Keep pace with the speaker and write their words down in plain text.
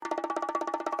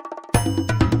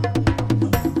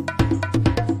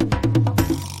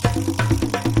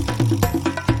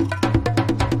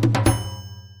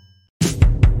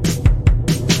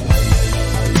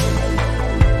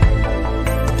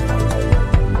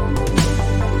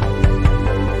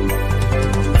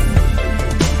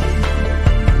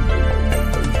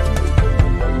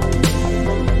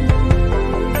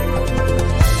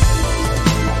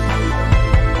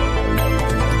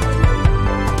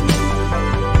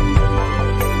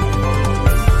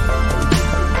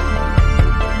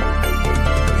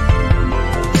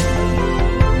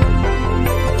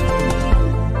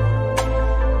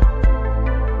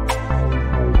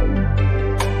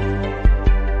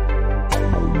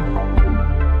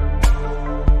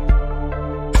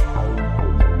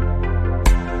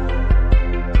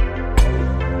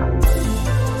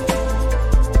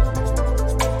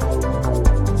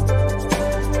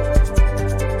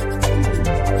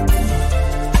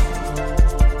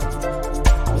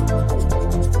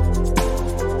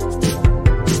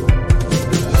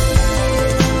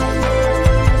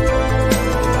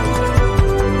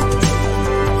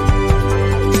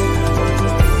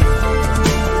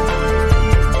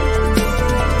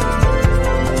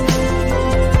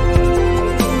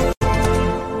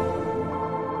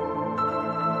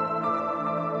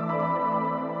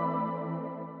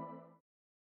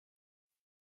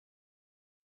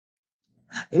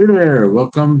Hey there,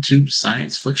 welcome to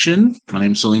Science Fiction. My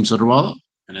name is Salim Soderwalla,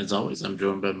 and as always, I'm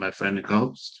joined by my friend and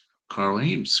co-host, Carl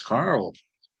Ames. Carl,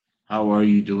 how are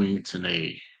you doing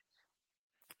today?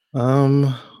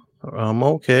 Um, I'm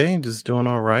okay, just doing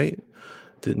all right.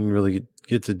 Didn't really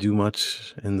get to do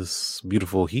much in this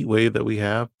beautiful heat wave that we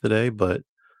have today, but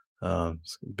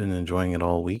been enjoying it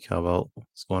all week. How about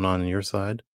what's going on your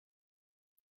side?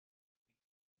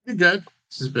 Pretty good.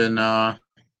 This has been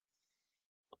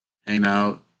hanging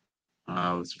out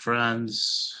with some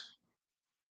friends,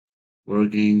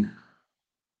 working,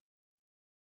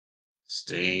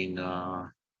 staying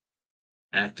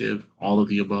active, all of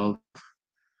the above.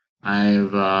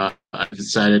 I've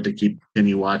decided to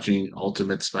continue watching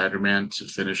Ultimate Spider-Man to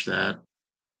finish that.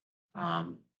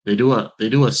 They do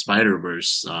a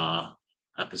Spider-Verse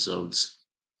episodes.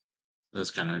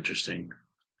 That's kind of interesting.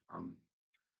 Um,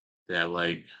 they have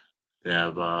like they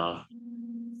have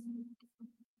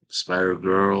Spider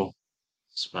Girl,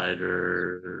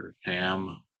 Spider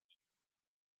Ham,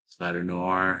 Spider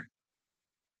Noir,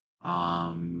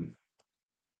 um,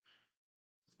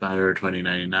 Spider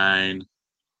 2099,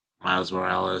 Miles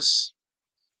Morales.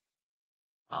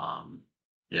 Um,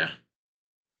 yeah.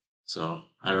 So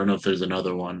I don't know if there's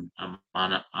another one. I'm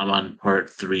on part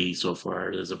three so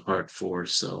far. There's a part four,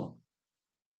 so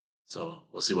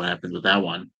we'll see what happens with that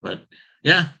one. But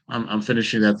yeah, I'm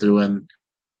finishing that through, and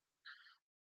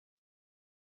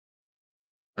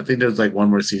I think there's like one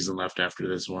more season left after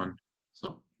this one.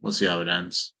 So we'll see how it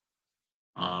ends.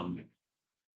 Um,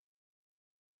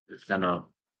 it's kind of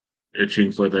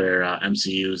itching for their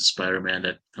MCU Spider-Man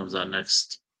that comes out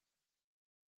next.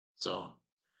 So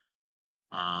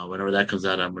whenever that comes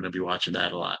out, I'm gonna be watching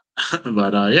that a lot.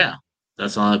 But yeah,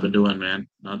 that's all I've been doing, man.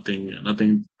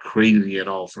 Nothing crazy at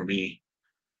all for me.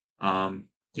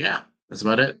 Yeah, that's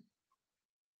about it.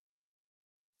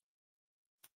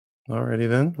 Alrighty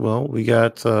then. Well, we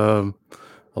got a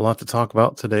lot to talk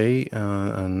about today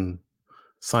on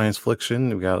science fiction.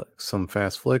 We've got some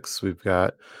fast flicks. We've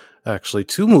got actually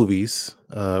two movies.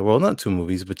 Well, not two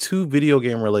movies, but two video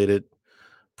game related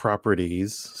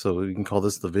properties. So we can call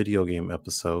this the video game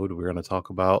episode. We're going to talk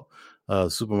about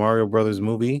Super Mario Brothers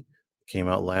movie came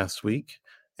out last week,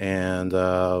 and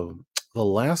The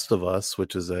Last of Us,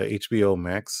 which is a HBO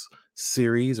Max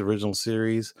series, original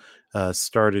series,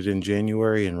 started in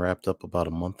January and wrapped up about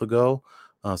a month ago.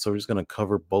 So we're just going to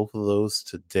cover both of those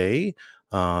today.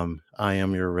 I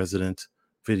am your resident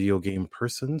video game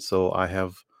person, so I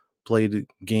have played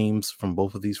games from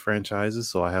both of these franchises.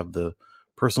 So I have the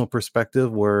personal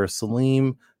perspective where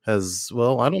Salim has,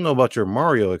 well, I don't know about your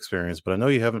Mario experience, but I know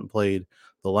you haven't played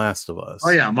The Last of Oh Us,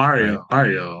 yeah, right?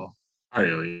 Mario.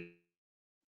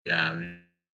 Yeah,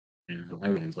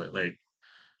 everything's like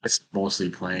it's mostly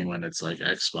playing when it's like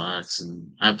Xbox,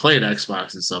 and I played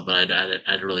Xbox and stuff, but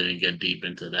I really didn't get deep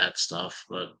into that stuff.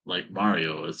 But like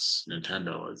Mario, it's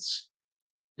Nintendo. It's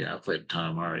yeah, I played a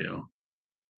ton of Mario.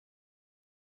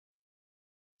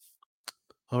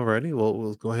 Alrighty, well,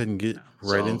 we'll go ahead and get Yeah,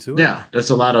 right so into it. yeah, there's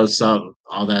a lot of stuff,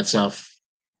 all that stuff.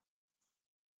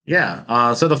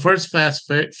 Yeah. So the first fast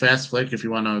flick, if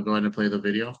you want to go ahead and play the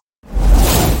video.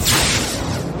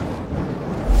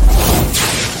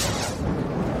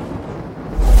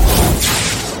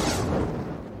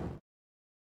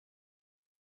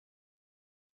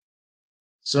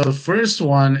 So the first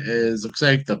one is looks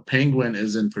like the Penguin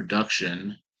is in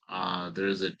production.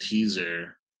 There's a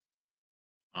teaser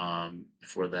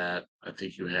for that. I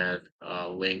think you had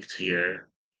linked here.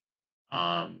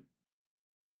 Um,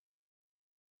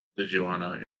 did you want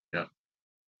to yeah,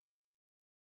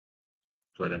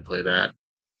 go ahead and play that?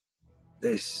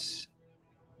 This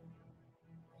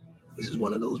this is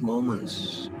one of those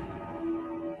moments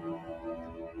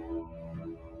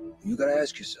you gotta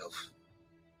ask yourself,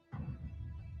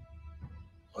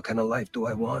 what kind of life do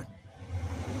I want?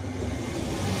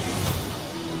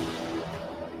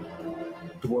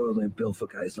 The world ain't built for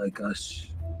guys like us.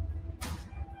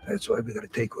 That's why we gotta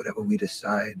take whatever we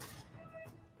decide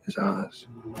is ours.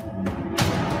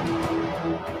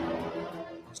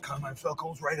 This Carmine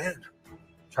Falco's right hand.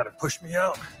 Trying to push me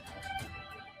out.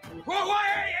 Whoa,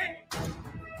 hey!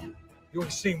 You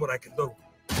ain't seen what I can do.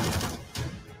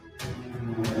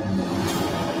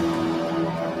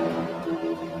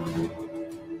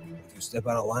 If you step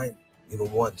out of line,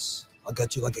 even once, I'll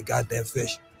gut you like a goddamn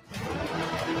fish. Can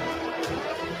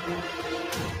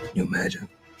you imagine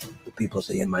the people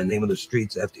saying my name in the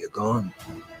streets after you're gone?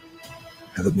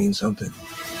 Have it mean something?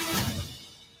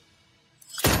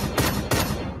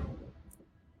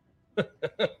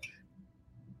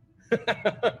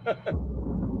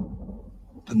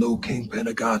 The new kingpin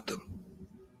of Gotham.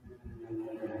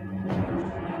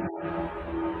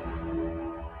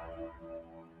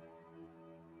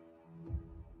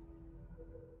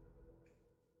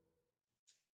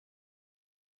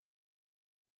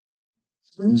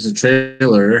 There's a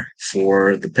trailer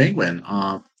for the Penguin.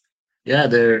 Yeah,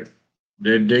 they're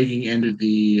digging into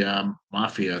the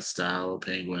mafia style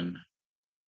Penguin.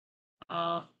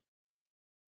 Uh,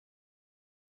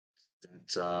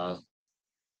 it's,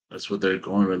 that's what they're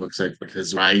going with. It looks like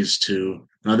his rise to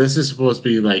now. This is supposed to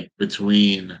be like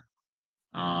between,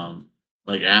 um,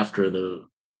 like after the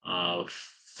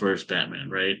first Batman,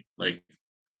 right? Like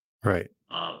Right.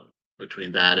 uh,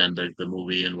 between that and the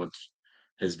movie and what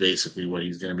is basically what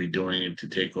he's going to be doing to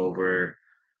take over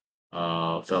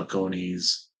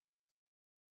Falcone's.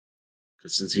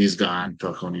 Because since he's gone,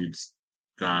 Falcone's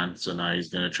gone, so now he's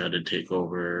going to try to take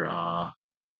over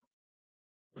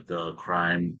the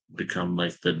crime, become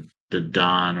like the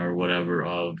Don or whatever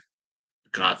of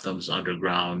Gotham's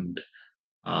underground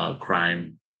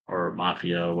crime or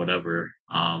mafia or whatever.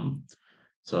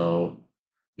 So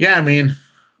yeah, I mean,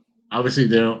 obviously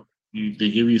they don't.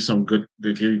 They give you some good.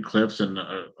 They give you clips and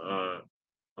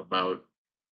about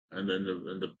and then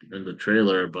in the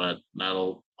trailer, but not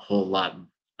a whole lot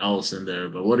else in there.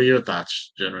 But what are your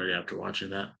thoughts generally after watching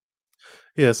that?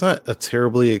 Yeah, it's not a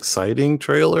terribly exciting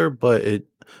trailer, but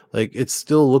it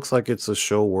still looks like it's a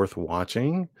show worth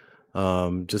watching.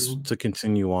 Just Mhm. to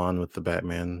continue on with the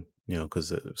Batman,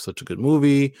 because it's such a good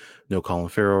movie. Colin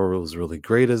Farrell was really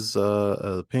great as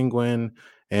Penguin,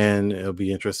 and it'll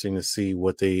be interesting to see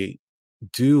what they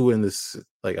do in this.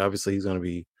 Like, obviously he's going to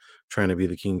be trying to be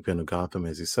the kingpin of Gotham,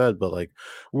 as he said, but like,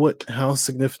 what how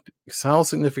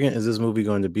significant is this movie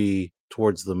going to be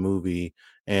towards the movie,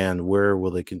 and where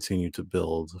will they continue to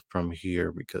build from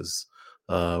here? Because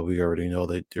we already know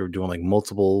that they're doing like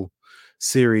multiple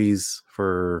series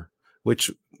for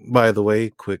which, by the way,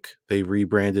 quick, they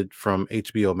rebranded from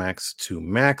HBO Max to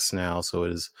Max now, so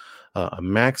it is a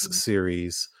Max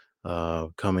series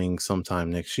coming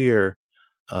sometime next year.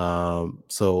 So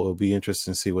it'll be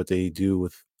interesting to see what they do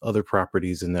with other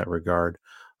properties in that regard.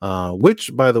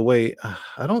 Which, by the way,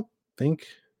 I don't think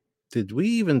did we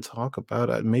even talk about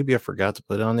it? Maybe I forgot to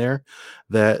put on there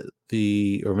that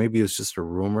or maybe it's just a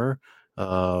rumor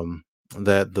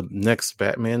that the next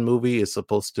Batman movie is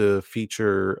supposed to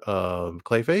feature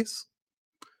Clayface.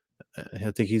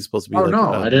 I think he's supposed to be Oh like,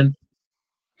 no, I didn't.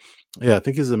 yeah, I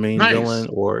think he's the main villain, Nice,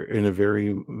 or in a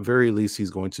very least, he's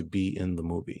going to be in the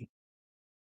movie.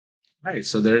 nice.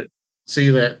 So they're see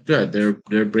that good.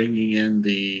 They're bringing in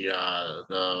the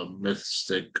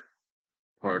mystic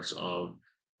parts of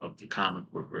the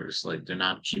comic book verse. Like they're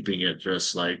not keeping it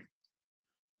just like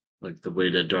the way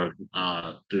that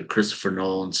the Christopher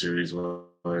Nolan series was,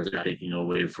 where they're taking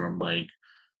away from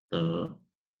the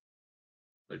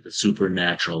the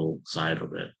supernatural side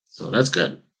of it. So that's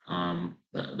good.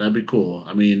 That'd be cool.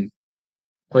 I mean,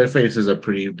 Clayface is a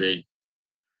pretty big.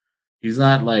 He's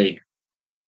not like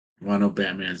one of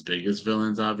Batman's biggest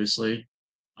villains, obviously.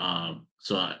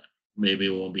 Maybe it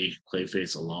won't be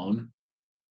Clayface alone.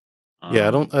 Yeah,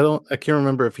 Um, I can't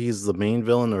remember if he's the main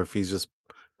villain or if he's just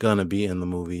gonna be in the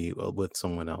movie with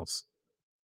someone else.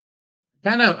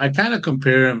 I kind of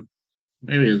compare him.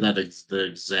 Maybe it's not the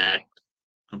exact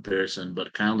comparison,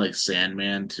 but kind of like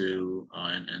Sandman to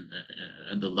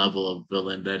and the level of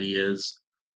villain that he is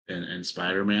in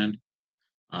Spider-Man.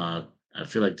 I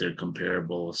feel like they're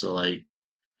comparable. So like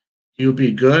he would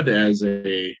be good as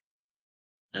a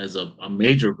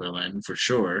major villain for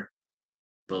sure,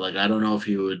 but like I don't know if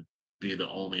he would be the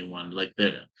only one. Like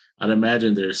there, I'd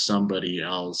imagine there's somebody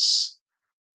else,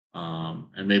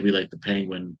 and maybe like the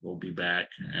Penguin will be back,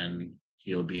 and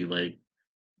he'll be like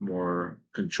more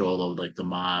control of like the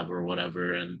mob or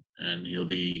whatever, and he'll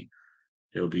be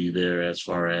there as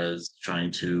far as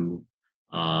trying to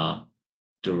uh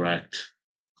direct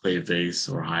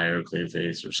Clayface or hire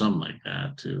Clayface or something like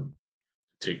that to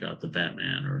take out the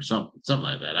Batman or something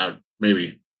like that. I would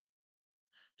maybe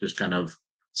just kind of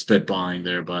spitballing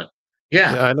there, but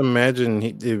yeah. Yeah, I'd imagine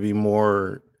it'd be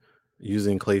more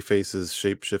using Clayface's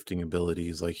shape shifting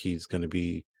abilities. Like he's going to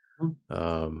be, Mm,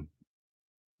 um,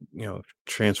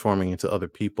 transforming into other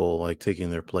people, like taking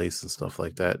their place and stuff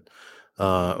like that.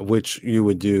 Which you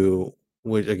would do.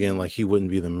 Which again, like he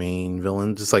wouldn't be the main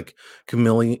villain. Just like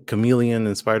Chameleon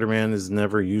and Spider Man is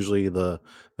never usually the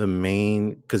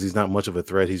main because he's not much of a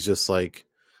threat. He's just like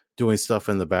doing stuff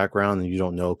in the background and you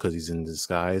don't know because he's in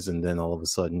disguise, and then all of a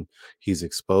sudden he's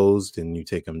exposed and you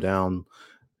take him down.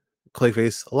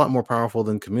 Clayface a lot more powerful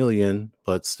than Chameleon,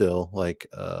 but still like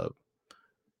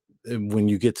when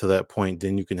you get to that point,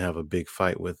 then you can have a big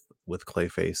fight with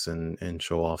Clayface and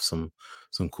show off some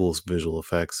cool visual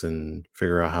effects and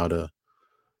figure out how to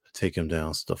take him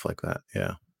down, stuff like that.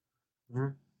 Yeah,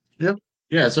 mhm. Yep.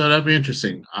 Yeah, so that'd be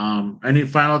interesting. Any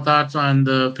final thoughts on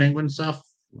the Penguin stuff?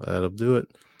 that'll do it.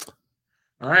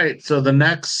 All right, so the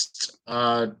next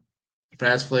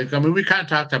fast flick. I mean, we kind of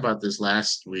talked about this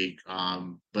last week,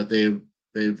 but they've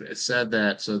said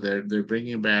that so they're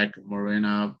bringing back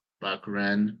Morena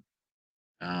Baccarin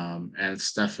and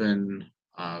Stefan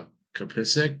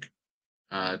Kapisic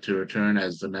to return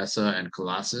as Vanessa and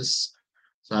Colossus.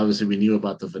 So obviously we knew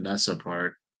about the Vanessa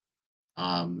part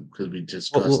because we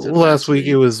discussed it Last last week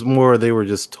it week. was more they were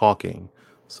just talking,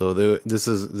 so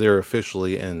they're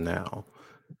officially in now.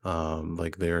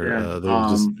 Like Yeah. they're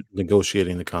just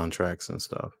negotiating the contracts and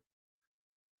stuff.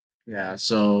 Yeah.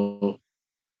 So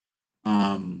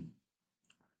um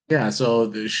yeah,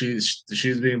 so she's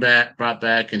being brought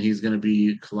back, and he's going to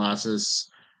be Colossus,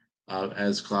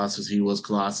 as Colossus. He was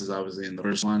Colossus, obviously, in the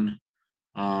first one.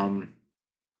 Um,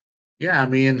 yeah, I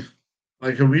mean,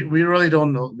 like we really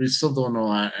don't know. We still don't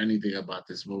know anything about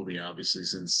this movie, obviously,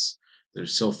 since they're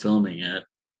still filming it.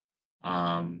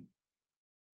 Um,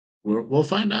 we'll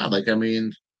find out. Like, I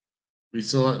mean,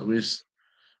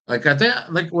 like I think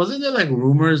like wasn't there like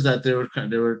rumors that they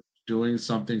were doing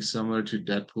something similar to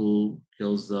Deadpool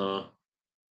kills the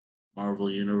Marvel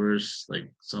Universe, like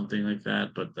something like that.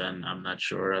 But then I'm not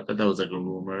sure. I thought that was like a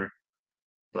rumor,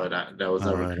 but that was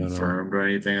never I don't know. confirmed or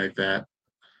anything like that.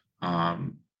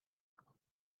 Um,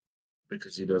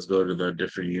 because he does go to the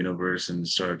different universe and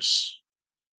starts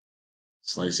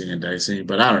slicing and dicing.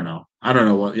 But I don't know. I don't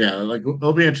know what. Yeah, like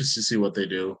it'll be interesting to see what they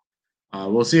do.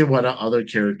 We'll see what other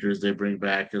characters they bring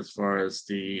back as far as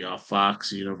the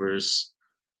Fox universe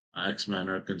X-Men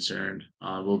are concerned.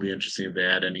 Will be interesting if they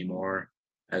add any more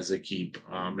as they keep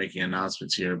making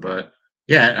announcements here. But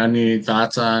yeah, any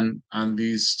thoughts on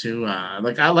these two?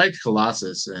 Like I liked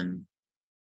Colossus and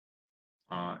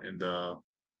in the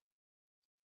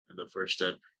first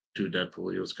two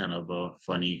Deadpool, he was kind of a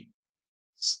funny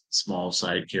small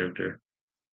side character.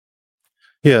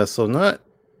 Yeah, so not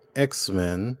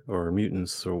X-Men or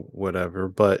mutants or whatever,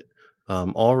 but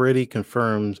already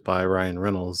confirmed by Ryan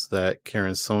Reynolds that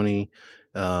Karen Sony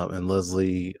and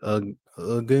Leslie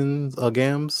Uggams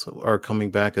are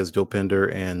coming back as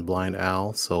Dopinder and Blind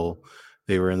Al. So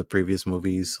they were in the previous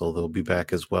movies, so they'll be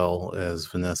back as well as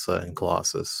Vanessa and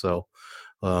Colossus. So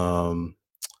um,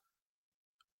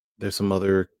 there's some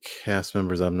other cast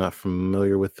members I'm not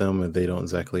familiar with them, and they don't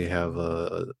exactly have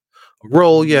a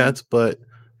role yet, but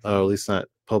at least not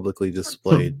publicly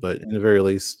displayed. But in the very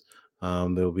least,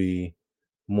 there'll be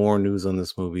more news on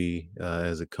this movie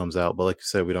as it comes out. But like you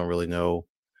said, we don't really know.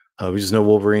 We just know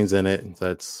Wolverine's in it.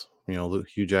 That's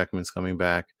Hugh Jackman's coming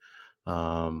back.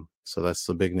 So that's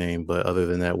the big name. But other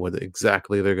than that, what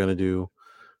exactly they're going to do,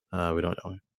 we don't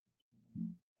know.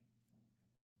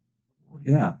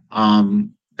 Yeah.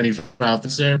 Any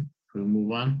thoughts there? We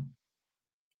move on.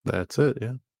 That's it.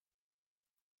 Yeah.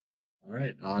 All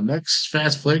right. Next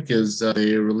fast flick is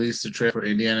they released the trailer for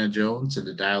Indiana Jones and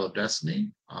the Dial of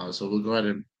Destiny. So we'll go ahead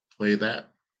and play that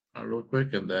real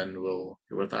quick, and then we'll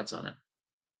give our thoughts on it.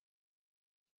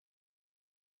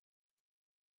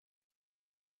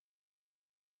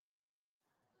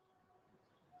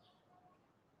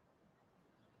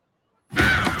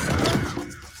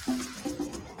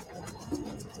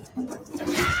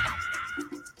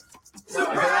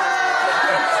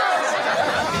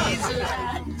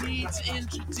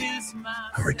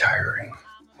 I'm retiring.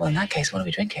 Well, in that case, what are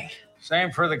we drinking?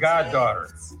 Same for the goddaughter.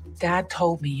 Dad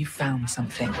told me you found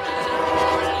something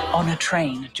on a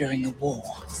train during the war.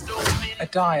 A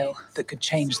dial that could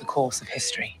change the course of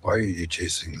history. Why are you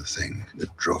chasing the thing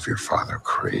that drove your father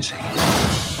crazy?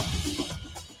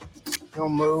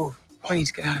 Don't move. We need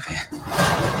to get out of here.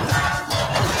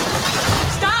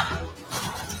 Stop!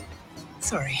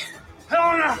 Sorry.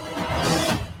 Helena!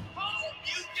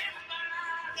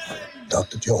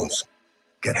 Dr. Jones,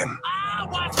 get him.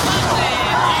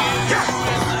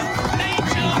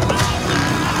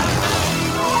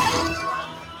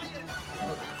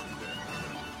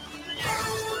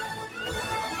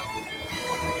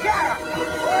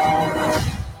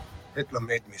 Hitler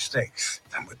made mistakes,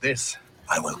 and with this,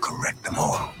 I will correct them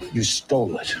all. You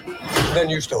stole it. Then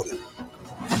you stole it.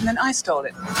 And then I stole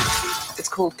it. It's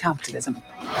called capitalism.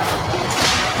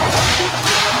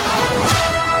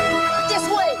 This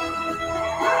way!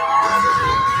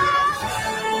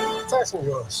 Fasten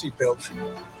your seatbelt.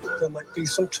 There might be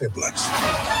some turbulence.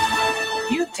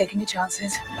 You've taken your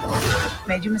chances,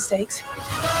 made your mistakes.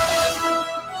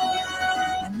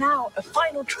 And now a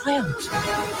final triumph.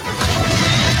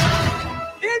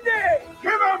 Indy!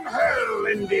 Give him hell,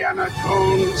 Indiana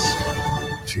Jones!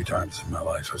 A few times in my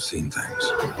life, I've seen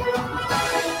things.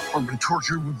 I've been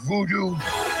tortured with voodoo.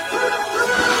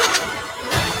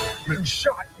 Been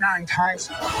shot 9 times,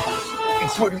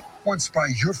 including once by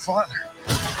your father.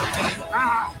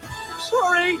 Ah,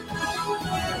 sorry!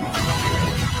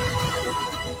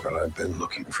 But I've been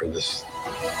looking for this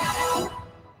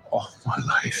all my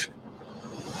life.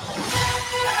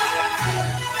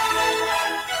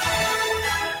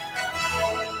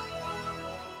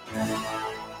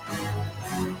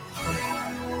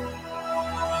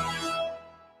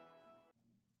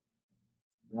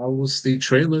 That was the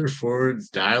trailer for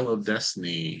Dial of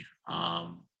Destiny.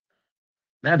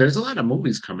 Man, there's a lot of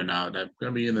movies coming out that are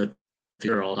gonna be in the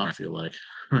theater all the time, I feel like.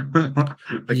 Like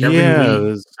every Yeah, week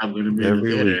there's I'm gonna be in the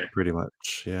every week theater. pretty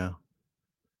much. Yeah.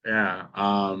 Yeah.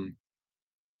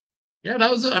 Yeah,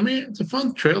 that was I mean, it's a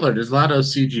fun trailer. There's a lot of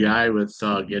CGI with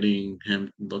getting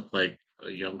him look like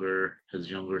his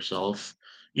younger self.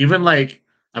 Even like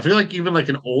I feel like even like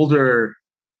an older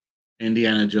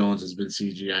Indiana Jones has been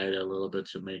CGI'd a little bit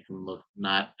to make him look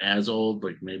not as old,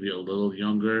 like maybe a little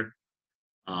younger.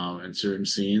 In certain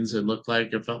scenes, it felt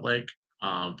like,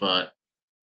 but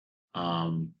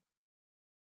um,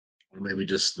 or maybe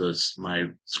just this my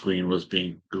screen was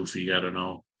being goofy. I don't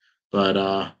know, but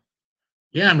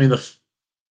yeah, I mean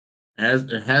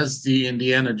it has the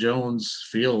Indiana Jones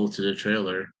feel to the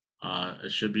trailer.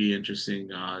 It should be interesting.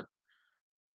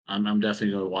 I'm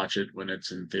definitely gonna watch it when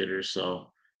it's in theaters.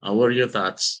 So, what are your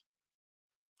thoughts?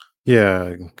 Yeah,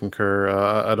 I concur.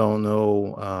 I don't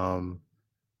know.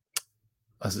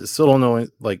 Still don't know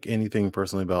like anything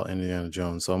personally about Indiana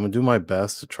Jones, so I'm gonna do my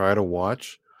best to try to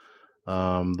watch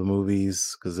the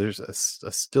movies because I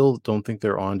still don't think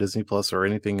they're on Disney Plus or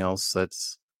anything else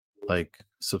that's like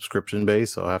subscription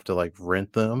based. So I have to like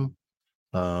rent them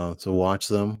to watch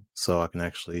them, so I can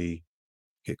actually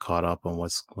get caught up on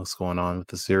what's going on with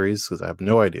the series because I have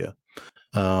no idea.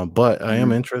 But I am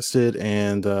Mhm. interested,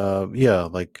 and yeah,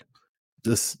 like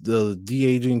the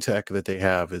de-aging tech that they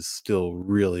have is still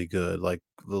really good. Like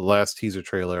the last teaser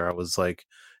trailer, I was like,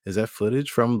 is that footage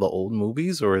from the old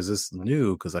movies or is this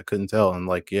new? Because I couldn't tell. And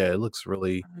like, yeah, it looks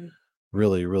really,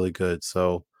 really, really good.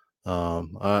 So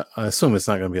I assume it's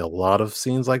not going to be a lot of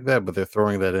scenes like that, but they're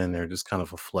throwing that in there just kind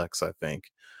of a flex, I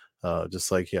think.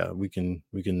 Just like yeah, we can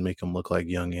make them look like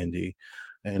young Indy,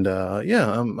 and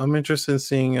yeah, I'm interested in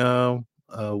seeing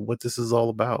what this is all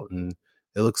about, and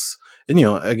it looks and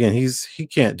again he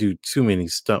can't do too many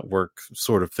stunt work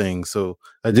sort of things, so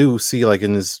I do see like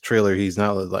in this trailer he's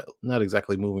not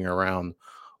exactly moving around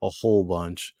a whole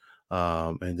bunch.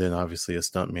 And then obviously a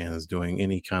stuntman is doing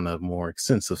any kind of more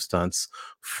extensive stunts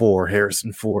for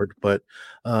Harrison Ford. But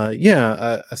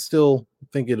yeah, I still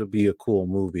think it'll be a cool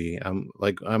movie.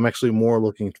 I'm actually more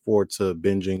looking forward to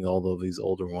binging all of these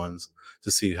older ones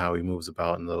to see how he moves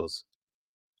about in those.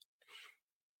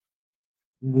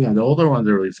 Yeah, the older ones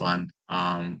are really fun.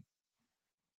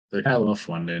 The Kyle Luff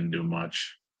one didn't do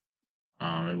much.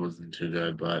 It wasn't too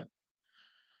good, but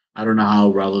I don't know how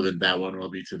relevant that one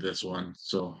will be to this one.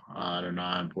 So I don't know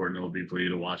how important it will be for you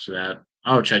to watch that.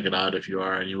 I'll check it out if you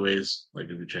are, anyways. Like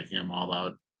if you're checking them all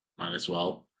out, might as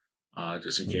well,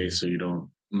 just in Mhm. case, so you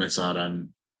don't miss out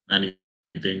on anything.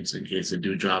 In case they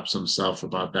do drop some stuff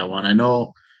about that one.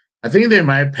 I think they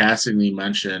might passingly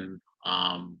mention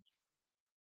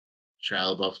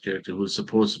Shia LaBeouf's character, who's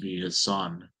supposed to be his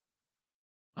son,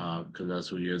 because that's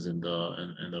who he is in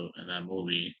that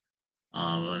movie.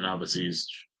 And obviously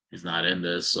he's not in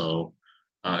this, so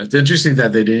it's interesting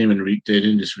that they didn't even they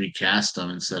didn't just recast him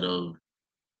instead of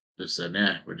just said,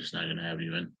 "Nah, we're just not going to have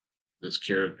you in this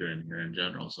character in here in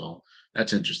general." So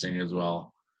that's interesting as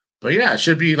well. But yeah, it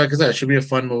should be like I said, it should be a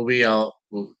fun movie.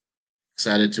 We'll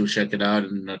excited to check it out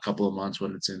in a couple of months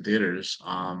when it's in theaters.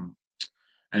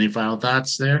 Any final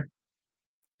thoughts there?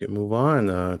 Can move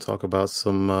on. Talk about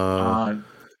some Uh,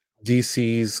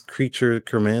 DC's Creature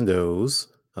Commandos.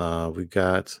 We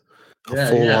got a yeah,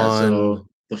 full yeah. on. So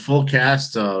the full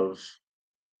cast of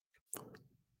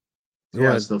Go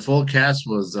yes, ahead. the full cast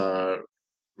was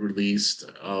released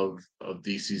of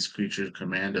DC's Creature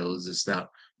Commandos. It's not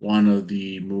one of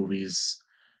the movies.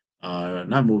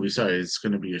 Not movie. Sorry, it's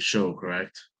going to be a show,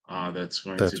 correct? That's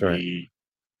going to That's right. be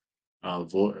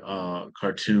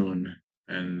cartoon,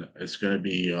 and it's going to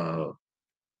be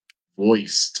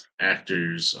voiced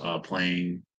actors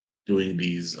playing doing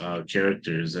these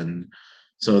characters, and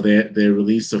so they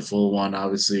released a full one.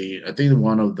 Obviously, I think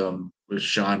one of them was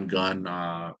Sean Gunn,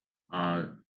 uh,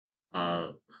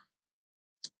 uh,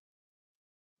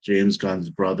 James Gunn's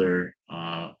brother,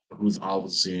 who's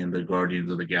obviously in the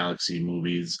Guardians of the Galaxy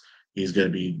movies. He's going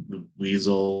to be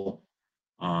Weasel,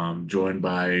 joined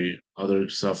by other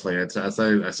stuff like I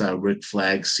saw Rick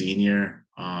Flag Sr.,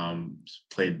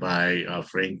 played by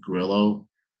Frank Grillo,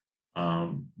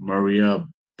 Maria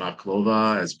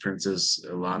Baklova as Princess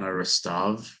Ilana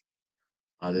Rostov.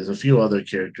 There's a few other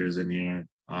characters in here.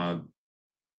 I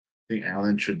think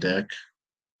Alan Tudyk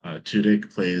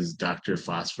plays Dr.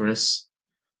 Phosphorus.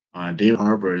 David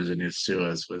Harbour is in this too,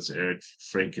 as was Eric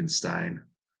Frankenstein.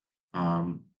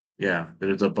 Um, yeah,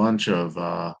 there's a bunch of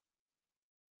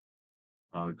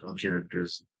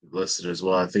characters listed as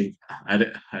well. I think I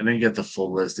didn't get the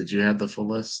full list. Did you have the full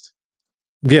list?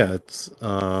 Yeah, it's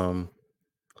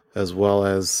as well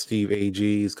as Steve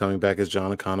Agee is coming back as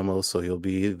John Economos, so he'll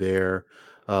be there.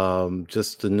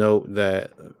 Just to note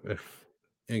that if,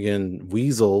 again,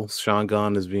 Weasel, Sean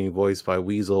Gunn is being voiced by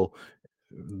Weasel.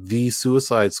 The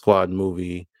Suicide Squad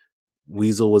movie,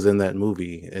 Weasel was in that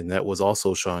movie, and that was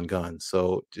also Sean Gunn.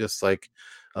 So just like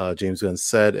James Gunn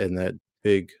said in that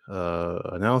big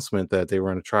announcement that they were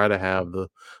going to try to have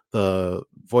the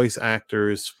voice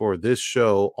actors for this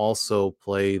show also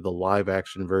play the live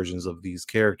action versions of these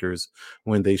characters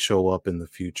when they show up in the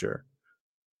future.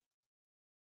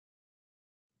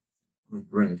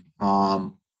 Right.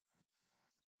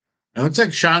 It looks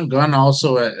like Sean Gunn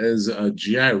also is a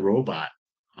GI robot.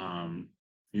 Um,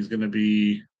 he's going to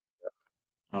be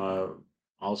uh,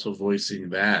 also voicing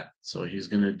that, so he's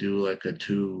going to do like a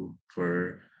two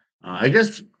for. I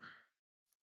guess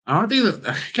I don't think that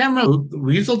I can't remember.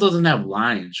 Weasel doesn't have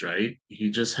lines, right? He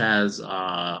just has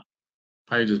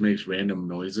probably just makes random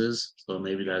noises. So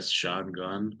maybe that's Sean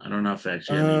Gunn. I don't know if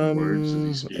actually any words.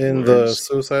 Does he speak In the words?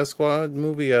 Suicide Squad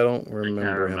movie, I don't I can't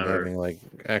remember him remember. having like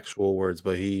actual words,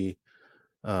 but he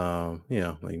like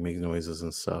make noises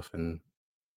and stuff, and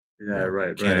Yeah,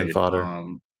 right, cannon right. fodder.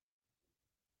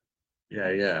 Yeah,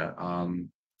 yeah.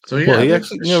 So Well, yeah, he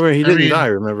that's. actually remember he I didn't mean, die.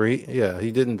 Remember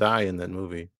he didn't die in that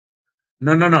movie.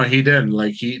 no, no, no. He didn't.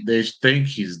 Like they think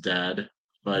he's dead,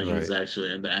 but he's Right.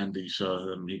 actually in the end. They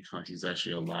show him he's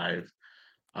actually alive.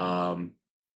 Um,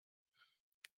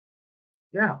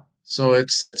 yeah. So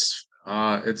it's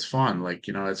fun. Like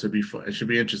it should be fun. It should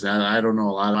be interesting. I don't know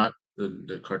a lot about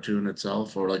the cartoon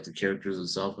itself or like the characters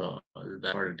itself.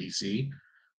 That part of DC,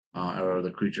 or the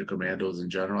Creature Commandos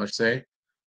in general. I say.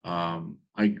 I'm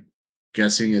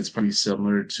guessing it's pretty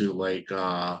similar to like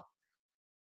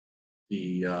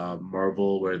the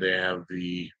Marvel where they have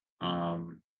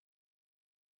um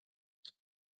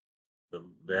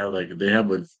they have like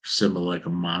similar like a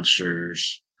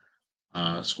monsters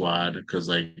squad because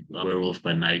like Werewolf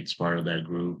by Night's part of that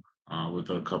group with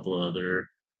a couple other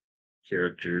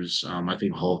characters. I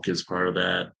think Hulk is part of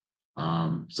that.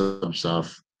 Some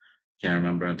stuff can't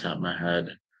remember on top of my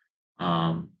head.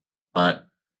 Um, but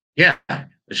yeah,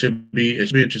 it should be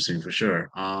interesting for sure.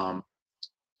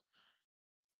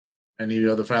 Any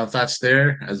other final thoughts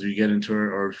there as we get into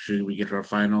our, or should we get to our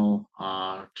final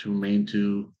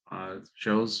two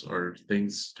shows or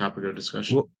things topic of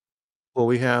discussion? Well,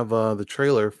 we have the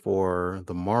trailer for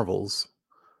the Marvels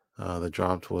that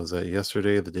dropped. Was that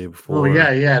yesterday, the day Oh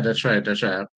yeah, before? yeah, that's right, that's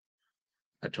right.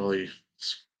 I totally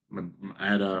I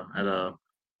had a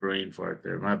brain for it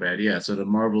there. My bad. Yeah, so the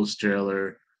Marvels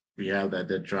trailer we have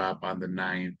that drop on the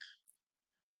 9th.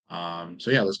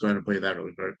 So yeah, let's go ahead and play that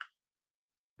really quick.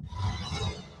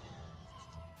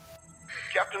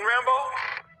 Captain Rambo?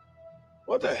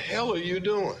 What the hell are you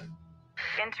doing?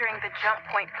 Entering the jump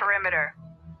point perimeter.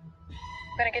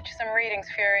 I'm gonna get you some readings,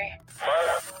 Fury.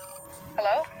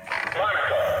 Hello?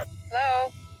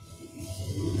 Hello?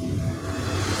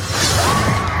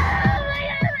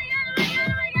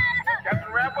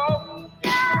 Captain Rambo?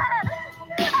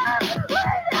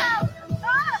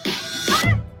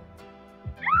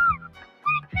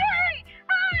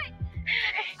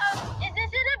 Is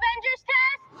this an Avengers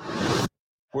test?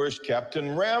 Where's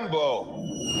Captain Rambo?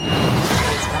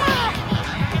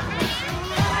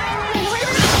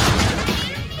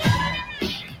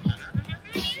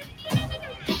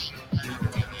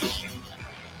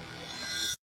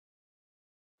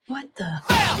 What the?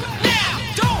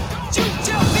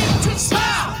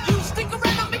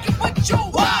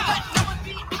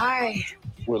 Hi.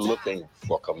 We're looking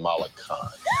for Kamala Khan.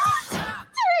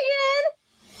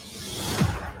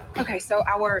 Okay, so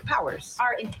our powers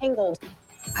are entangled.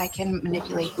 I can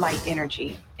manipulate light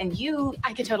energy. And you,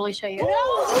 I could totally show you. no,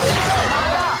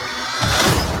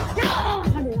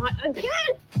 not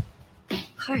again.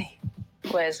 Hi,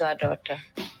 Where's our daughter?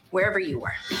 wherever you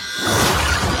were.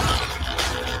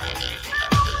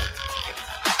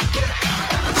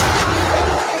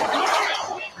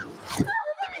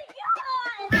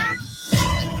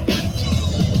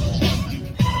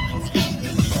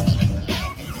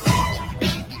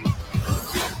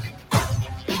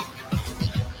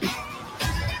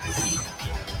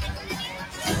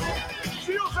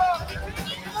 Shields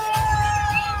up!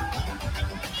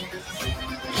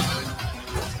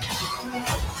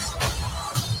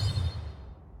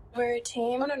 We're a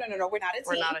team. No, we're not a team.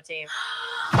 We're not a team.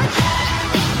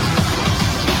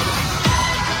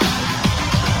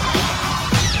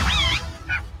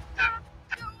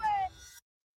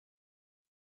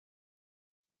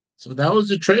 So that was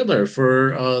the trailer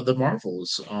for the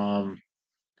Marvels.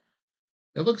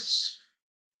 It looks.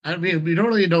 I mean, we don't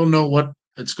really don't know what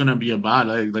it's going to be about.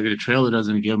 Like the trailer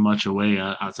doesn't give much away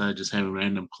outside of just having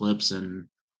random clips, and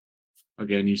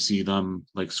again, you see them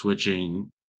like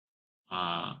switching.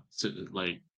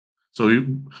 Like so.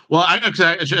 Well, I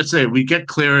should say we get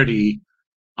clarity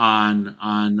on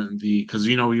the because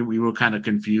we were kind of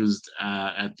confused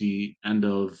at the end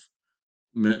of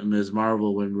Ms.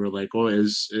 Marvel when we were like, oh,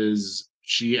 is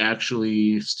she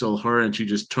actually still her and she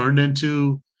just turned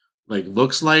into like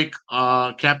looks like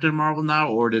Captain Marvel now,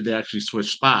 or did they actually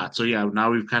switch spots? So yeah,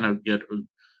 now we've kind of get a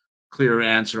clear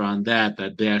answer on that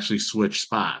they actually switch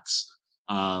spots.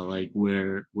 Like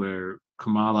where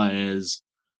Kamala is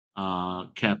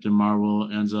Captain Marvel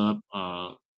ends up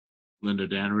Linda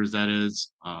Danvers that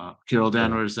is, Carol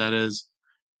Danvers that is,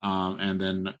 and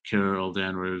then Carol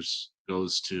Danvers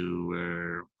goes to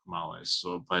where Kamala is,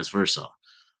 so vice versa.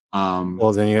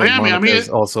 Well, then you But have yeah, Monica's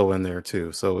also in there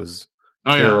too. So is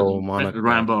oh yeah, Carol, Monica,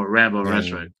 Rambo,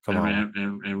 that's right, and Kamala.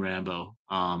 And Rambo,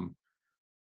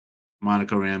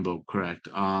 Monica Rambo, correct.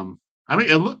 I mean,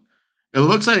 it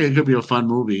looks like it could be a fun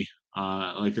movie.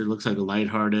 Like it looks like a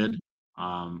lighthearted.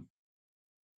 Um,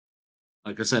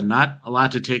 like I said, not a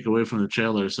lot to take away from the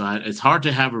trailer, so it's hard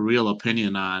to have a real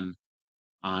opinion on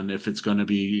if it's going to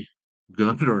be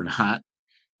good or not.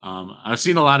 I've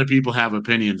seen a lot of people have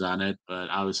opinions on it, but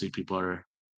obviously people are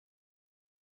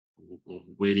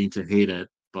waiting to hate it.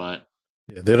 But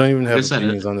Yeah, they don't even like I have said,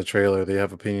 opinions on the trailer. They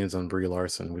have opinions on Brie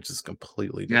Larson, which is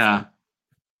completely yeah, different.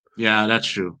 yeah, that's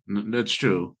true. That's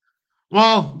true.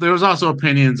 Well, there was also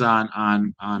opinions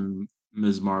on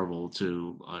Ms. Marvel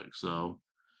too, like so.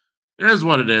 It is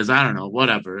what it is. I don't know,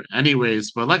 whatever.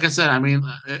 Anyways, but like I said, I mean,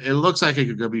 it looks like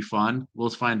it could be fun. We'll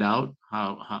find out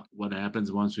how what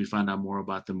happens once we find out more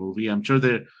about the movie. I'm sure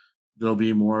there'll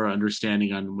be more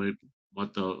understanding on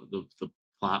what the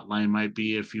plot line might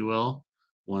be, if you will,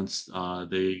 once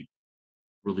they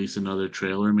release another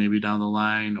trailer, maybe down the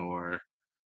line, or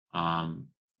um,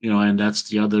 and that's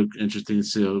the other interesting.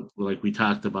 So, like we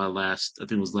talked about last, I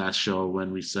think it was last show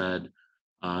when we said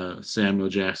Samuel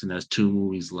Jackson has two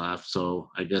movies left. So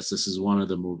I guess this is one of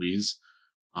the movies.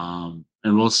 And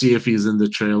we'll see if he's in the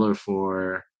trailer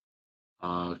for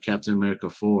Captain America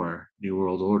 4 New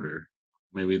World Order.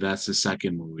 Maybe that's the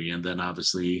second movie. And then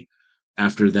obviously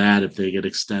after that, if they could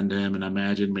extend him, and I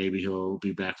imagine maybe he'll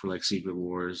be back for like Secret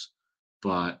Wars.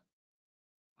 But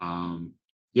um,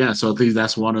 yeah, so I think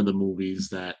that's one of the movies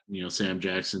that Sam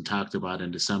Jackson talked about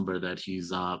in December that he's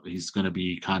going to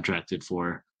be contracted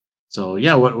for. So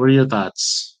yeah, what are your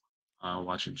thoughts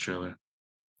watching the trailer?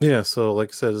 Yeah, so like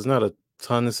I said, it's not a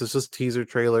ton. This is just teaser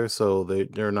trailer, so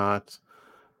they're not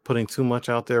putting too much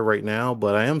out there right now,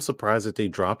 but I am surprised that they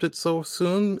dropped it so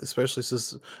soon, especially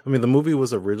since I mean the movie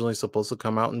was originally supposed to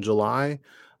come out in July,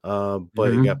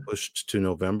 but it got Hmm. pushed to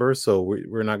November, so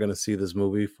we're not going to see this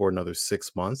movie for another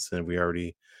 6 months, and we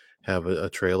already have a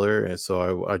trailer, and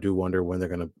so I do wonder when they're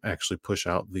going to actually push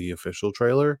out the official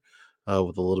trailer.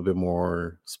 with a little bit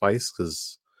more spice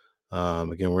because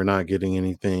again, we're not getting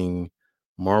anything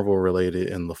Marvel related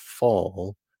in the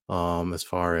fall. As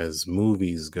far as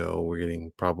movies go, we're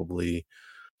getting probably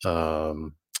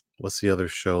um, what's the other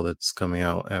show that's coming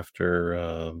out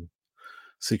after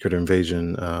Secret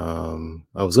Invasion?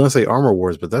 I was gonna say Armor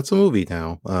Wars, but that's a movie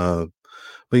now.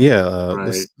 But yeah, Right.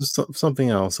 this something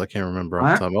else I can't remember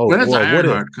off the top. Oh, When is well,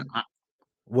 Ironheart?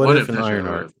 What What if if and has your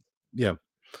Ironheart? heard? Yeah.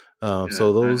 Yeah, So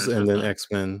I those just and heard then that.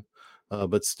 X-Men,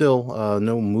 but still,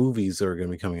 no movies are going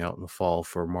to be coming out in the fall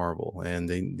for Marvel, and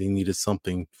they needed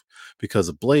something because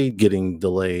of Blade getting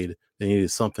delayed. They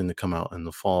needed something to come out in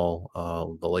the fall,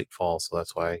 the late fall. So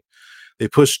that's why they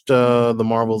pushed the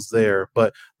Marvels there.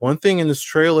 But one thing in this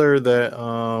trailer that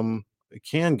it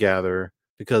can gather,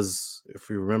 because if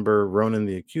you remember Ronan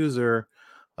the Accuser,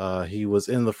 he was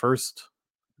in the first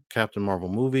Captain Marvel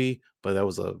movie, but that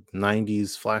was a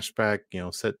 90s flashback,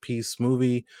 set piece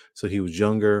movie. So he was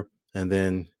younger. And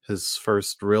then his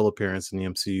first real appearance in the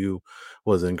MCU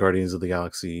was in Guardians of the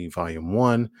Galaxy Volume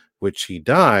 1, which he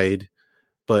died.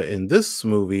 But in this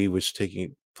movie, which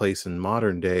taking place in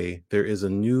modern day, there is a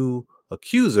new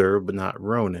accuser, but not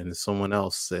Ronan. It's someone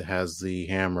else that has the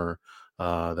hammer.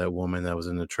 That woman that was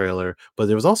in the trailer, but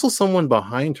there was also someone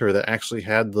behind her that actually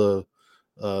had the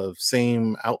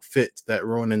same outfit that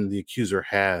Ronan the Accuser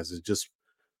has. It just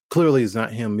clearly is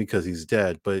not him because he's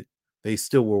dead, but they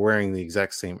still were wearing the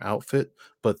exact same outfit.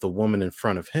 But the woman in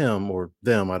front of him or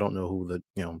them, I don't know who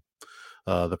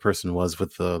the person was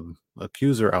with the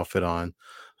accuser outfit on,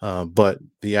 but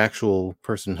the actual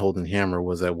person holding the hammer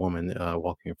was that woman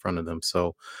walking in front of them.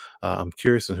 So I'm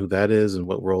curious on who that is and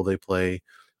what role they play.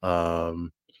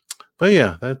 Um, but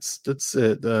yeah, that's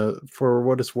it. For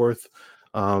what it's worth,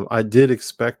 I did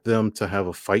expect them to have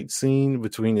a fight scene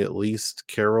between at least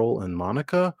Carol and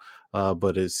Monica,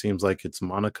 but it seems like it's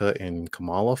Monica and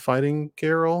Kamala fighting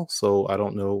Carol. So I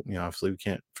don't know. Obviously we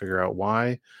can't figure out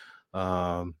why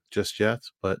just yet.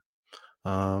 But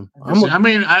I'm I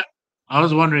mean, I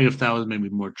was wondering if that was maybe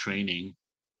more training.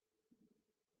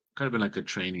 Could have been like a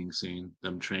training scene,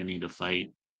 them training to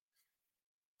fight.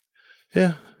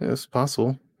 yeah, it's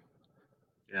possible.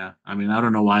 Yeah, I mean, I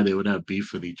don't know why they would have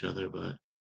beef with each other, but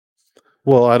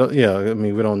Well, I don't. Yeah, I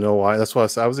mean, we don't know why. That's why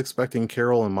I was expecting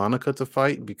Carol and Monica to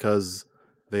fight because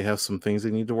they have some things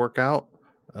they need to work out.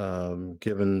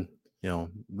 Given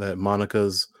that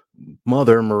Monica's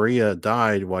mother Maria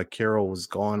died while Carol was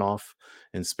gone off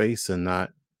in space and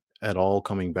not at all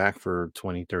coming back for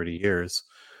 20, 30 years.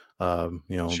 The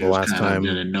she was last kind of time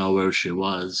didn't know where she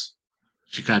was.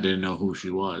 She kind of didn't know who she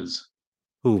was.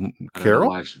 who I don't know Carol?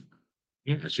 why.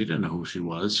 Yeah, she didn't know who she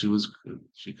was.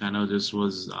 She kind of just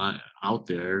was out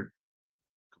there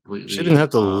She didn't completely. have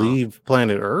to leave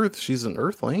planet Earth. She's an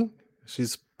Earthling.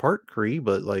 She's part Kree,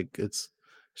 but like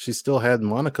she still had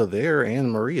Monica there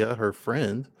and Maria, her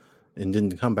friend, and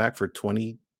didn't come back for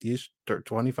 20 ish,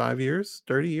 25 years,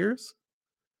 30 years.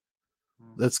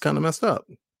 That's kind of messed up.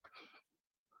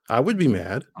 I would be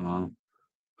mad. I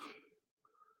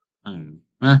don't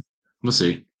know. We'll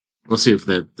see. We'll see if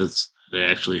they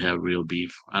actually have real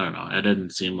beef. I don't know. It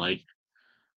didn't seem like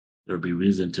there'd be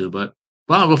reason to, but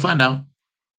well, we'll find out.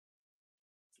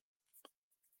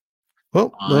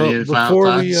 Well, Any final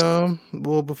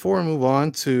thoughts? before we move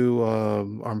on to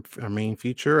our main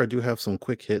feature, I do have some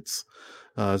quick hits.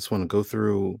 I just want to go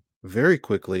through very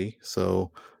quickly.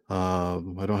 So I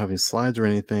don't have any slides or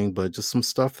anything, but just some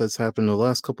stuff that's happened in the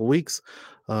last couple weeks.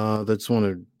 That I just want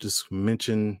to just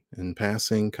mention in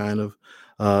passing, kind of.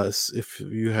 If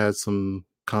you had some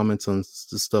comments on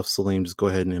the stuff, Salim, just go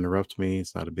ahead and interrupt me.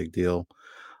 It's not a big deal.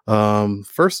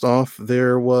 First off,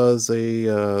 there was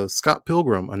a Scott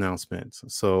Pilgrim announcement.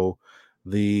 So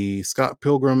the Scott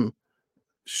Pilgrim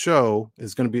show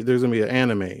is going to be there's going to be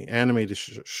an animated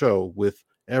show with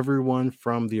everyone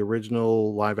from the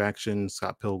original live action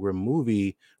Scott Pilgrim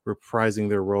movie reprising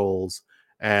their roles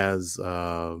as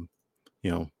you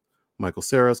know, Michael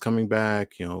Cera's coming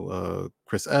back,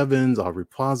 Chris Evans, Aubrey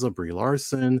Plaza, Brie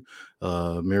Larson,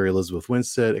 Mary Elizabeth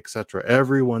Winstead, etc.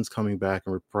 Everyone's coming back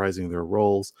and reprising their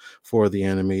roles for the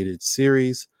animated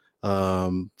series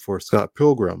for Scott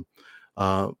Pilgrim.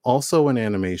 Also in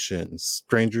animation,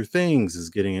 Stranger Things is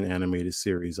getting an animated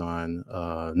series on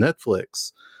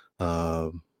Netflix.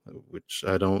 Which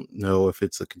I don't know if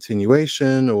it's a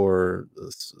continuation or a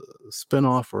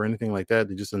spinoff or anything like that.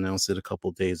 They just announced it a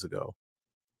couple days ago.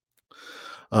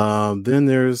 Then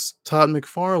there's Todd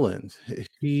McFarlane.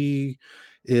 He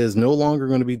is no longer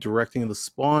going to be directing the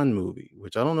Spawn movie,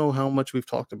 which I don't know how much we've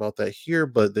talked about that here,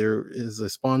 but there is a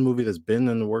Spawn movie that's been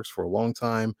in the works for a long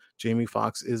time. Jamie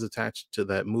Foxx is attached to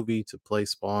that movie to play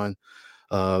Spawn.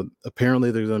 Apparently,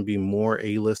 there's going to be more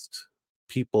A-list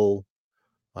people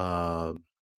uh,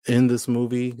 in this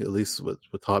movie, at least with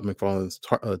Todd McFarlane's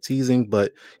teasing,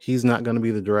 but he's not going to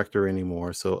be the director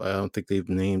anymore. So I don't think they've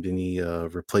named any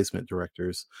replacement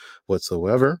directors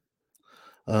whatsoever.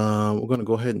 We're going to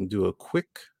go ahead and do a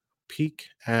quick peek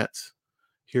at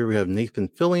here. We have Nathan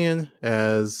Fillion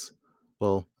as,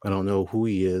 well, I don't know who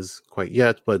he is quite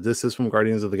yet, but this is from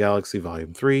Guardians of the Galaxy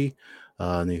Volume 3.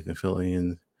 Nathan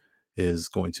Fillion is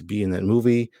going to be in that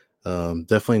movie.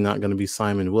 Definitely not going to be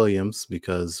Simon Williams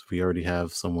because we already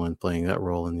have someone playing that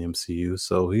role in the MCU.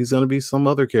 So he's going to be some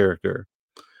other character.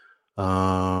 We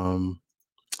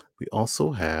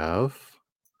also have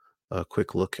a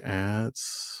quick look at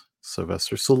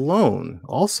Sylvester Stallone,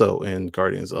 also in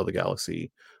Guardians of the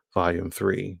Galaxy Volume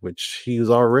 3, which he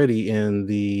was already in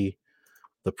the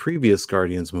previous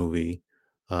Guardians movie,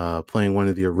 playing one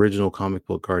of the original comic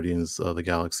book Guardians of the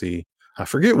Galaxy. I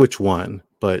forget which one,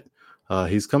 but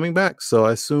he's coming back. So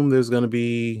I assume there's going to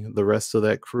be the rest of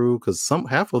that crew because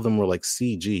half of them were like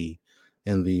CG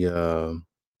in the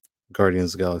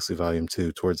Guardians of the Galaxy Volume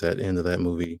 2 towards that end of that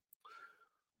movie.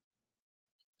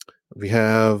 We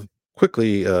have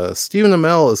quickly Stephen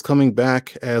Amell is coming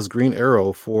back as Green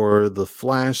Arrow for the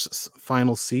Flash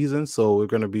final season. So we're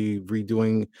going to be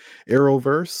redoing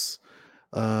Arrowverse.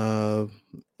 I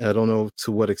don't know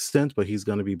to what extent, but he's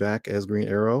going to be back as Green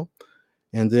Arrow.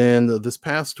 And then this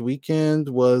past weekend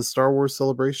was Star Wars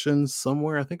Celebration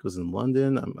somewhere. I think it was in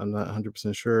London. I'm not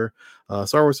 100% sure.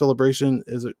 Star Wars Celebration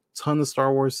is a ton of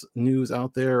Star Wars news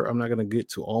out there. I'm not going to get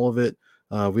to all of it.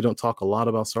 We don't talk a lot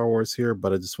about Star Wars here,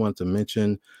 but I just wanted to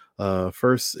mention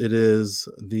first, it is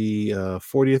the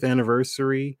 40th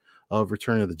anniversary of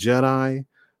Return of the Jedi.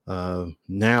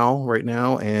 Right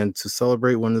now, and to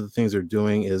celebrate, one of the things they're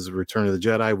doing is Return of the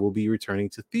Jedi will be returning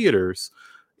to theaters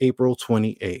April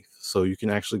 28th. So you can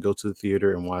actually go to the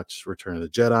theater and watch Return of the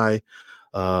Jedi.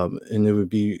 And it would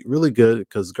be really good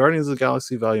because Guardians of the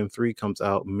Galaxy Volume 3 comes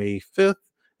out May 5th.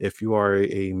 If you are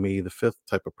a May the 5th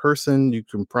type of person, you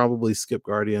can probably skip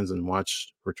Guardians and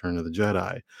watch Return of the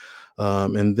Jedi.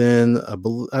 And then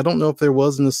I don't know if there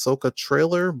was an Ahsoka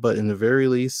trailer, but in the very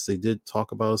least, they did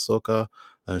talk about Ahsoka.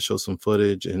 Show some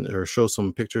footage or show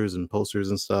some pictures and posters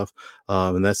and stuff.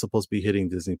 And that's supposed to be hitting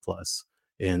Disney Plus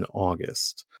in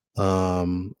August.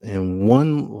 And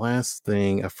one last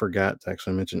thing I forgot to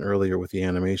actually mention earlier with the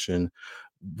animation,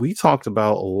 we talked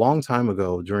about a long time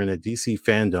ago during a DC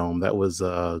fandom that was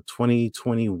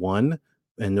 2021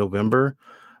 in November.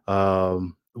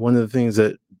 One of the things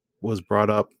that was brought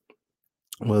up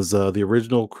was the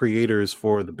original creators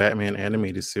for the Batman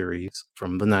animated series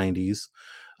from the 90s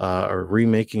are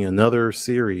remaking another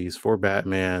series for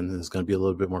Batman. It's going to be a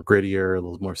little bit more grittier, a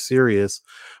little more serious,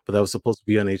 but that was supposed to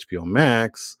be on HBO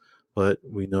Max. But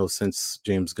we know since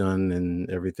James Gunn and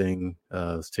everything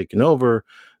has taken over,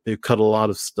 they've cut a lot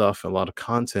of stuff, a lot of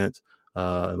content,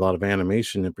 a lot of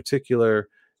animation in particular,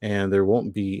 and there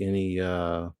won't be any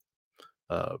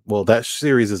that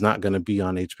series is not going to be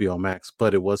on HBO Max,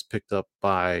 but it was picked up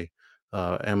by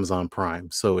Amazon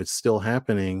Prime. So it's still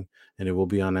happening and it will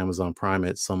be on Amazon Prime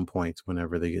at some point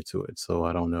whenever they get to it. So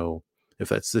I don't know if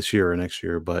that's this year or next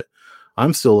year, but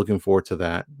I'm still looking forward to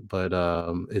that. But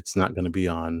it's not going to be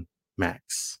on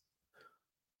Max.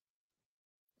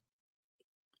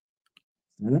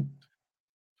 Mhm.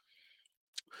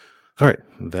 All right.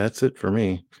 That's it for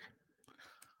me.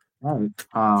 All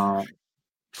right.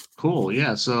 Cool.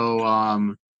 Yeah.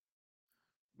 So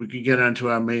we can get into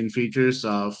our main features.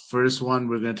 First one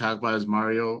we're going to talk about is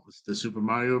Mario, the Super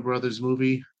Mario Brothers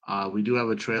movie. We do have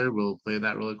a trailer. We'll play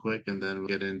that really quick, and then we'll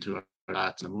get into our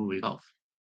thoughts on the movie itself.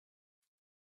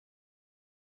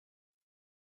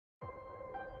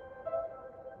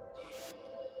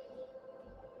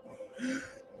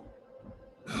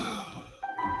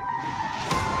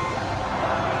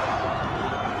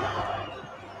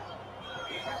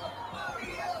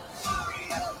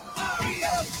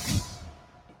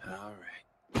 All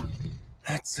right.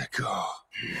 Let's go.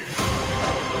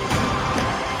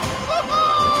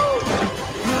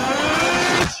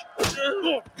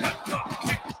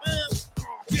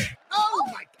 Oh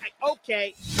my God.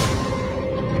 Okay.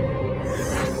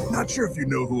 Not sure if you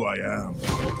know who I am,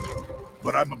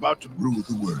 but I'm about to rule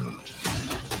the world.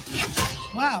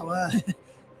 Wow.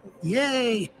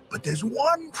 Yay. But there's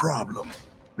one problem.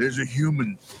 There's a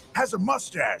human, has a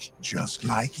mustache, just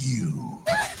like you.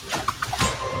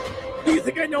 Do you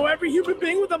think I know every human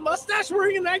being with a mustache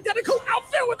wearing an identical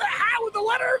outfit with a hat with the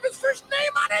letter of his first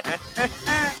name on it?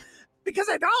 Because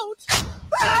I don't.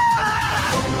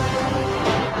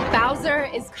 Bowser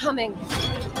is coming.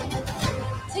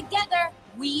 Together,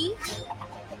 we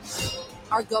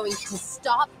are going to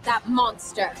stop that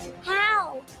monster.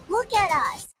 How? Look at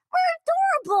us. We're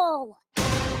adorable.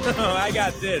 I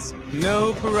got this.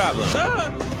 No problem.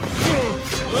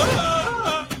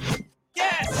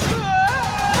 Yes!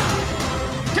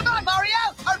 Come on, Mario!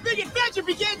 Our big adventure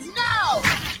begins now!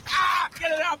 Ah!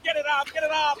 Get it off! Get it off! Get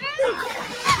it off!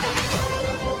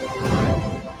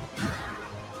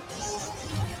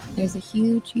 There's a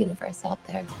huge universe out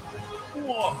there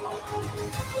Whoa!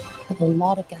 with a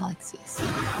lot of galaxies.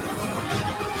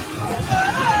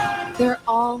 They're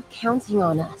all counting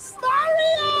on us.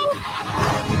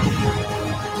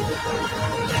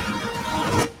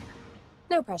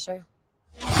 No pressure.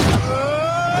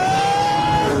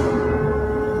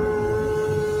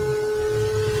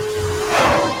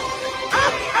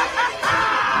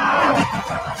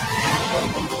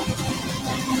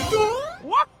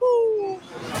 Wahoo!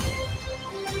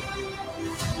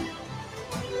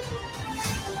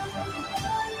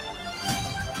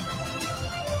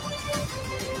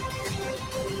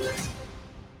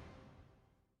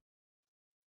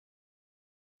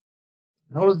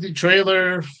 That was the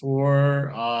trailer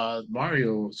for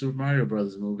Super Mario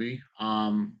Brothers movie.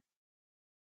 Yeah,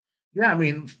 I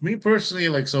mean, me personally,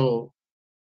 like, so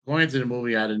going into the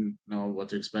movie, I didn't know what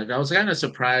to expect. I was kind of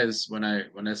surprised when I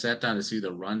sat down to see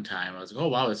the runtime. I was like, oh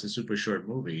wow, it's a super short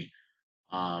movie.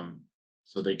 Um,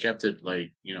 so they kept it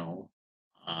like, they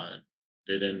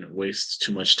didn't waste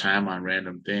too much time on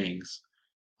random things.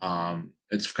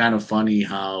 It's kind of funny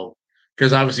how,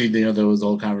 because obviously, there was a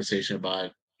whole conversation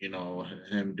about,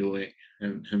 him doing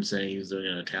him saying he was doing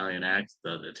the Italian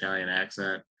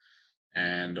accent.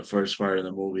 And the first part of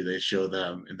the movie, they show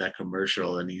them in that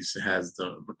commercial, and he has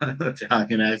the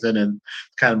Italian accent, and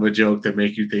it's kind of a joke to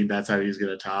make you think that's how he's going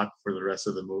to talk for the rest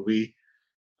of the movie.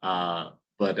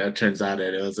 But it turns out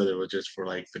it was just for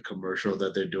like the commercial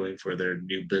that they're doing for their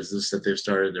new business that they've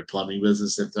started, their plumbing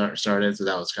business that started. So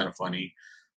that was kind of funny.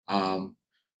 Um,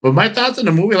 but my thoughts on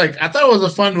the movie, like, I thought it was a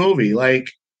fun movie. Like,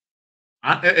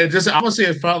 it just honestly,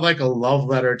 it felt like a love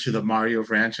letter to the Mario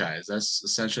franchise. That's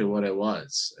essentially what it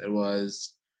was. It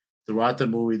was throughout the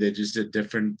movie they just did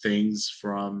different things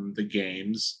from the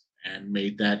games and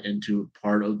made that into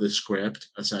part of the script,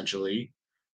 essentially.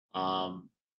 Um,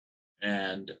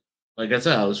 and like I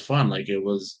said, it was fun. Like, it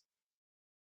was,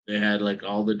 they had like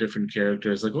all the different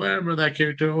characters. Like, oh, I remember that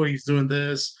character. Oh, he's doing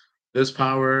this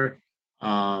power.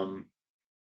 Um,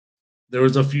 there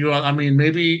was a few. I mean,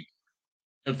 maybe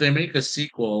if they make a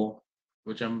sequel,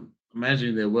 which I'm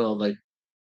imagining they will, like,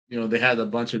 they had a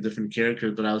bunch of different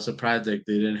characters, but I was surprised like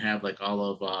they didn't have like all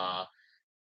of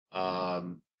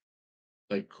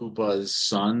like Koopa's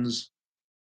sons,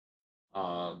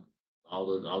 um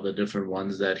all the different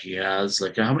ones that he has.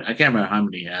 Like, how many, I can't remember how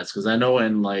many he has, because I know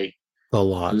in like, A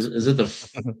lot. is it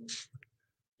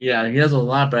yeah, he has a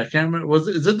lot, but I can't remember.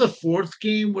 Is it the fourth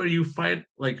game where you fight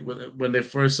like when they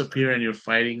first appear and you're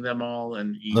fighting them all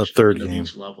in The each third end of game.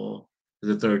 each level?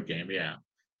 The third game, yeah.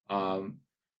 Um,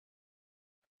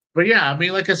 but yeah, I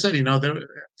mean, like I said,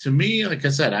 to me, like I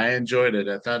said, I enjoyed it.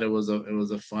 I thought it was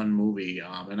a fun movie.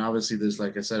 And obviously, there's,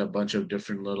 like I said, a bunch of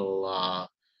different little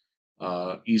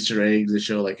Easter eggs that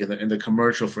show, like in the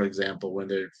commercial, for example, when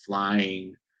they're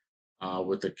flying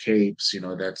with the capes.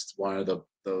 That's one of the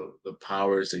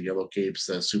powers, the yellow capes,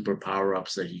 the super power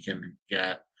ups that he can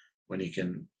get when he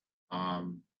can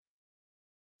um,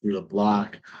 through the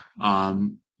block.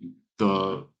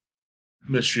 The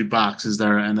mystery boxes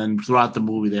there, and then throughout the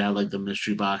movie they have like the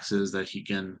mystery boxes that he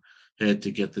can hit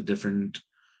to get the different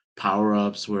power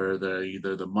ups, where they're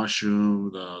either the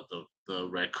mushroom, the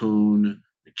raccoon,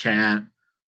 the cat,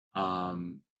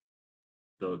 um,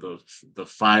 the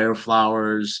fire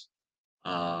flowers,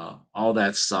 all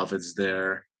that stuff is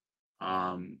there.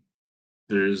 Um,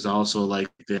 there's also like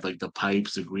they have like the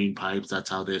pipes, the green pipes. That's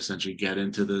how they essentially get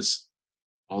into this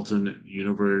alternate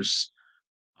universe.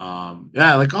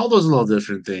 Yeah, like all those little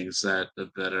different things that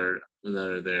are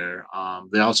there.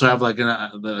 They also have like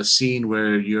a scene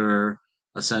where you're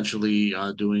essentially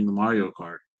doing the Mario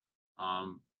Kart.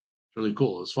 It's really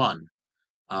cool. It's fun.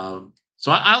 So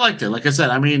I liked it. Like I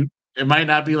said, I mean, it might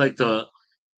not be like the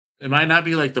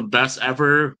best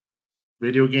ever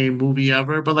video game movie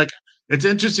ever, but like, it's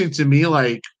interesting to me.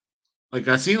 Like,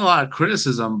 I've seen a lot of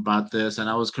criticism about this, and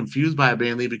I was confused by it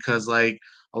mainly because, like,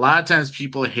 a lot of times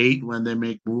people hate when they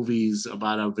make movies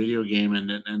about a video game, and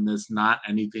it's not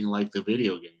anything like the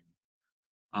video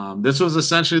game. This was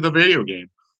essentially the video game.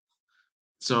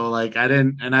 So like, I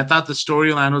didn't, and I thought the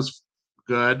storyline was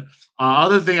good.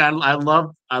 Other thing, I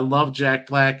love Jack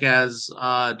Black as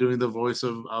doing the voice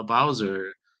of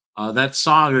Bowser. That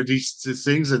song or these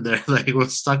things in there like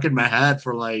was stuck in my head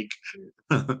for like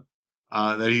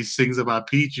that he sings about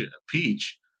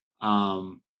Peach.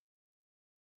 Um,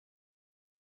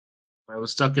 I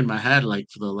was stuck in my head like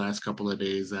for the last couple of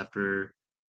days after,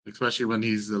 especially when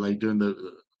he's like doing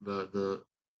the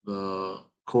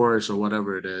chorus or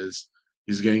whatever it is.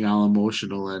 He's getting all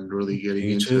emotional and really getting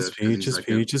into Peaches, it because he's peaches, like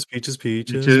a peaches, peaches,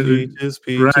 peaches, peaches, peaches,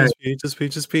 right? peaches, peaches,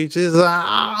 peaches, peaches.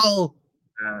 Ow!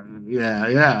 Yeah,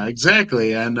 yeah,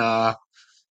 exactly. And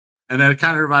then it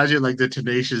kind of reminds you of like the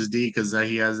Tenacious D because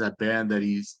he has that band that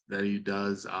he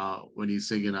does when he's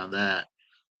singing on that.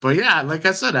 But yeah, like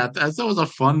I said, I thought it was a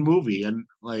fun movie, and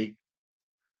like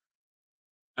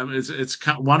I mean, it's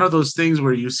one of those things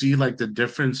where you see like the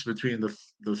difference between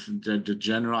the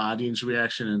general audience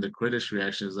reaction and the critics'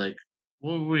 reaction is like,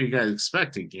 what were you guys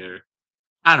expecting here?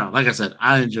 I don't know. Like I said,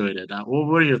 I enjoyed it.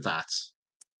 What are your thoughts?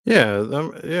 Yeah,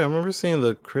 yeah. I remember seeing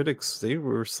the critics; they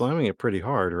were slamming it pretty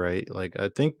hard, right? Like I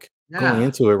think going Yeah.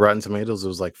 into it, Rotten Tomatoes it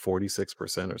was like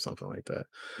 46% or something like that.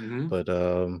 Hmm. But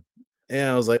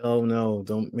yeah, I was like, oh no,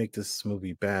 don't make this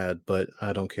movie bad. But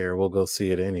I don't care. We'll go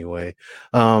see it anyway.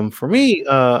 For Right. me,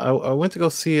 I went to go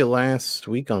see it last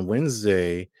week on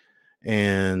Wednesday,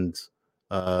 and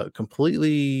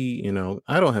completely,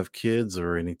 I don't have kids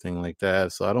or anything like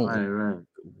that, so I don't Right. Right.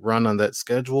 run on that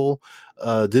schedule.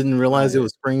 Didn't realize it Right.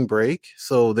 was spring break,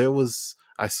 so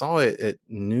I saw it at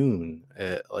noon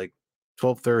at like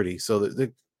 12:30. So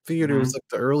the theater was Hmm. like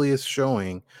the earliest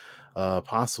showing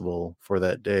possible for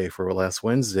that day for last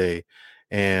Wednesday,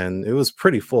 and it was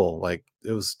pretty full. Like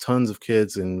it was tons of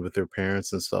kids and with their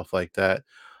parents and stuff like that.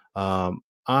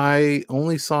 I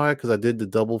only saw it because I did the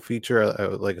double feature.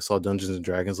 I saw Dungeons and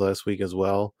Dragons last week as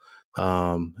well,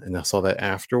 and I saw that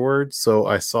afterwards. So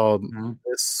I saw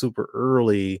this super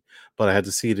early, but I had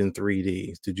to see it in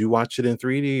 3D. Did you watch it in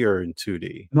 3D or in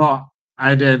 2D? No,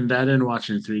 I didn't. I didn't watch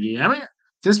it in 3D. I mean,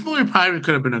 this movie probably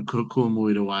could have been a cool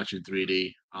movie to watch in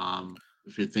 3D.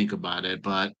 If you think about it,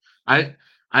 but I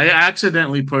I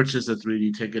accidentally purchased a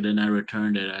 3D ticket and I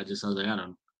returned it. I was like,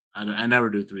 I never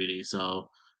do 3D. So,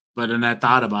 but then I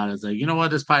thought about it. It's like, you know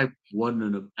what? This probably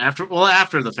wouldn't have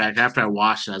after the fact, after I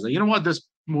watched it, I was like, you know what? This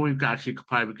movie actually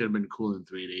probably could have been cool in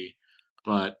 3D.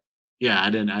 But yeah, I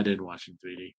didn't watch it in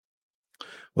 3D.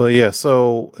 Well, yeah.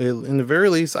 So, in the very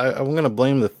least, I'm going to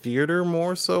blame the theater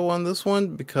more so on this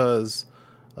one because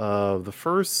the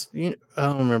first, I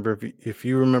don't remember if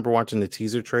you remember watching the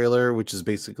teaser trailer, which is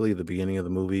basically the beginning of the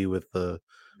movie with the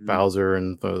Mm-hmm. Bowser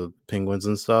and the penguins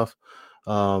and stuff.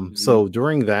 Mm-hmm. So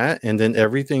during that, and then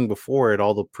everything before it,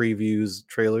 all the previews,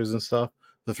 trailers, and stuff,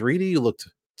 the 3D looked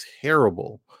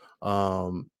terrible.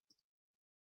 Um,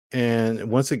 and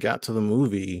once it got to the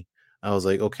movie, I was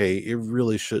like, okay, it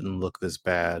really shouldn't look this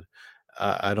bad.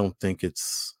 I don't think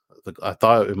it's. I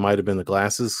thought it might have been the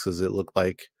glasses because it looked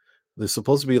like they're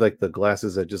supposed to be like the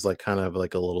glasses that just like kind of have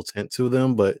like a little tint to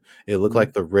them, but it looked Mm-hmm.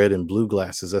 like the red and blue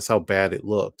glasses. That's how bad it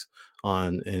looked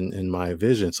on in my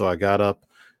vision. So I got up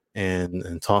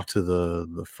and talked to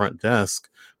the front desk,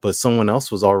 but someone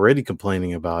else was already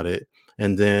complaining about it,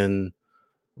 and then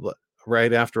l-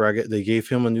 right after they gave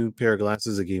him a new pair of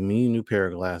glasses, they gave me a new pair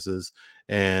of glasses,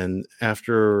 and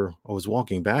after I was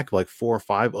walking back, like 4 or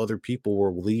 5 other people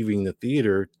were leaving the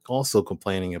theater also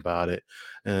complaining about it,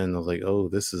 and I was like, oh,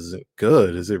 this isn't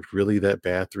good. Is it really that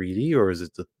bad 3D, or is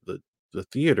it the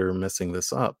theater messing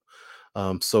this up?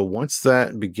 So once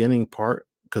that beginning part,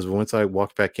 because once I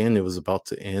walked back in, it was about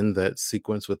to end that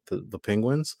sequence with the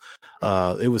penguins.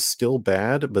 It was still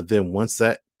bad, but then once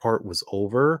that part was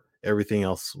over, everything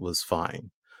else was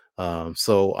fine.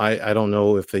 So I don't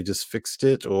know if they just fixed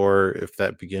it or if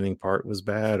that beginning part was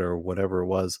bad or whatever it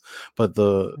was. But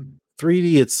the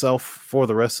 3D itself for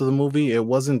the rest of the movie, it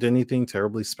wasn't anything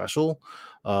terribly special.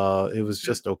 It was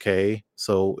just okay.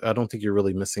 So I don't think you're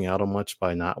really missing out on much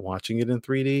by not watching it in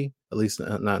 3D, at least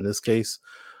not in this case.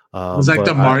 Was like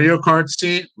the But I Mario Kart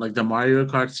scene, like the Mario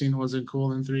Kart scene wasn't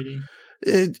cool in 3D?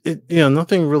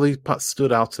 nothing really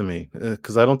stood out to me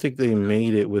because I don't think they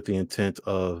made it with the intent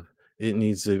of it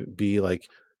needs to be like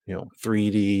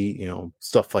 3D,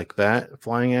 stuff like that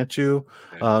flying at you.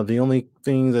 Okay. The only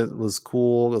thing that was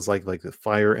cool was like the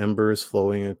fire embers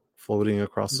floating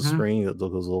across the Mhm. screen.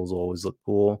 Those always look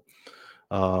cool.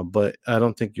 But I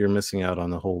don't think you're missing out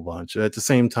on a whole bunch. At the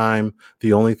same time,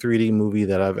 the only 3D movie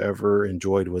that I've ever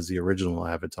enjoyed was the original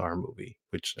Avatar movie,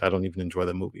 which I don't even enjoy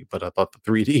the movie, but I thought the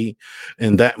 3D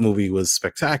in that movie was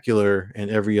spectacular, and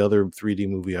every other 3D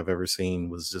movie I've ever seen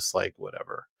was just like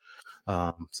whatever.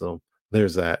 So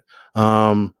there's that.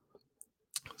 Um,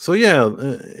 so yeah,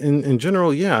 in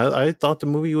general, yeah, I thought the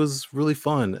movie was really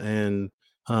fun, and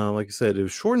like I said, it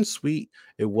was short and sweet.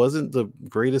 It wasn't the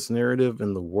greatest narrative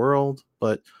in the world,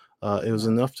 but it was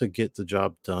Yeah. enough to get the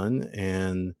job done.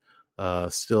 And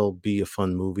still be a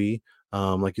fun movie.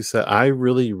 Like you said, I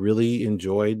really, really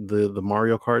enjoyed the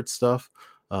Mario Kart stuff,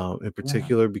 in Yeah.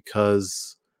 particular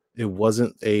because it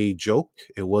wasn't a joke,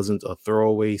 it wasn't a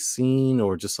throwaway scene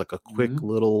or just like a quick Mhm.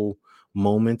 little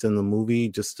moment in the movie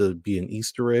just to be an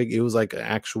Easter egg. It was like an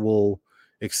actual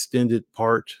extended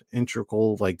part,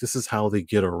 integral. Like this is how they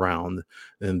get around,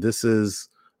 and this is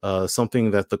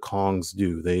something that the Kongs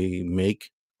do.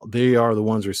 They are the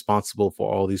ones responsible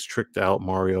for all these tricked out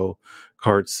Mario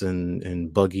carts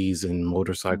and buggies and Mm.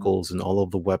 motorcycles and all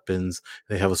of the weapons.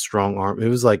 They have a strong arm. It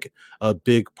was like a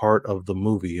big part of the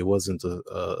movie. It wasn't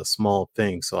a small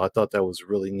thing. So I thought that was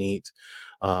really neat.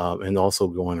 And also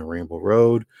going to Rainbow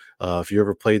Road. If you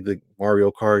ever played the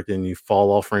Mario Kart and you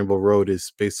fall off Rainbow Road,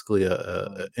 it's basically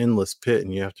a endless pit,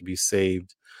 and you have to be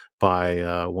saved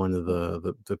by one of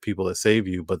the people that save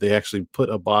you. But they actually put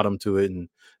a bottom to it and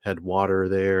had water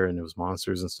there, and it was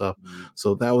monsters and stuff. Mm.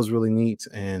 So that was really neat,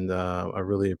 and I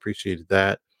really appreciated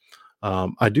that.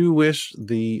 I do wish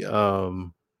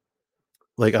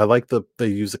like I like they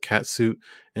used a cat suit,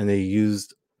 and they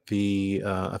used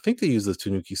I think they used the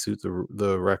Tanuki suit,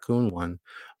 the raccoon one.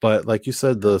 But like you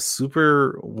said, Yeah. the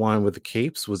super one with the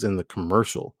capes was in the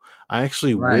commercial. I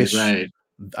actually Right, wish right.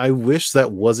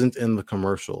 that wasn't in the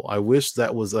commercial. I wish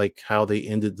that was like how they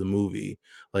ended the movie.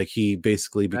 Like he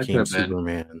basically That could became have been.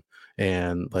 Superman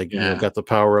and like Yeah, got the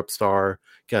power up star,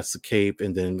 gets the cape,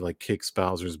 and then like kicks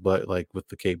Bowser's butt like with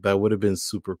the cape. That would have been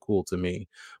super cool to me.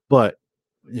 But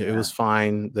it yeah, was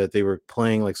fine that they were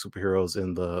playing like superheroes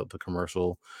in the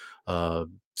commercial uh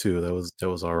too. That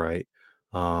was all right.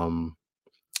 Um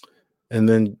and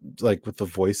then like with the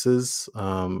voices,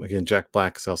 again, Jack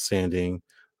Black is outstanding.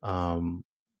 Um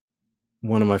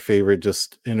one of my favorite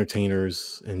just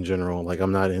entertainers in general. Like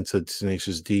I'm not into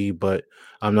Tenacious D, but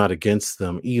I'm not against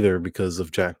them either because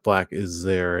of Jack Black is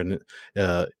there. And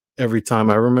uh every time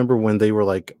I remember when they were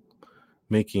like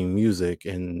making music,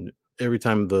 and every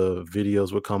time the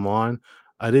videos would come on,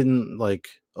 I didn't like,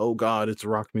 oh god, it's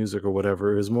rock music or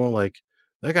whatever. It was more like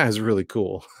that guy's really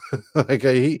cool. Like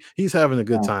he's having a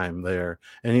good yeah, time there,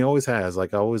 and he always has.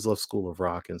 Like I always love School of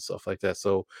Rock and stuff like that.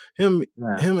 So him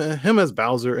yeah. him as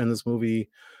Bowser in this movie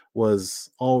was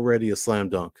already a slam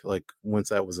dunk like once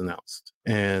that was announced,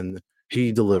 and he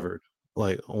Yeah, delivered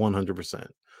like 100%.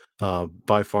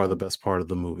 By far the yeah. best part of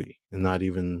the movie, and not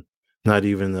even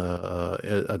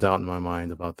a doubt in my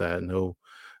mind about that. No,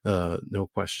 no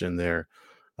question there.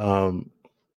 Um,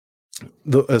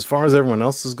 as far as everyone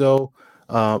else's go,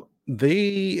 I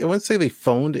wouldn't say they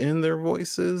phoned in their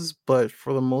voices, but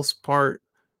for the most part,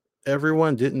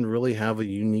 everyone didn't really have a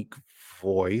unique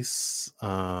voice.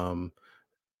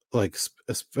 Like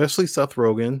especially Seth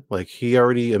Rogen, like he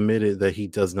already admitted that he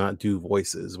does not do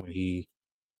voices when he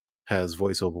has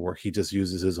voiceover work. He just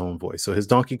uses his own voice. So his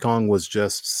Donkey Kong was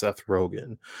just Seth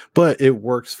Rogen, but it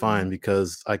works fine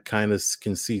because I kind of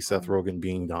can see Seth Rogen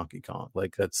being Donkey Kong.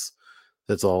 Like that's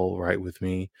all right with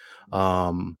me.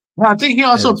 Um, Well, I think and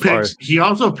as far he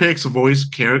also picks voice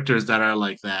characters that are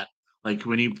like that. Like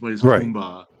when he plays right,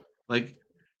 Pumbaa, like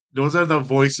those are the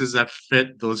voices that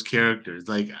fit those characters.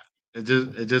 Like it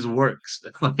just works.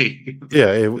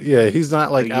 yeah, yeah, he's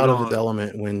not like Like you out of his don't.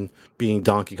 element when being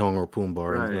Donkey Kong or Pumbaa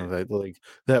or anything Right, like that. Like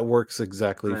that works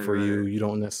exactly right, for right. you. You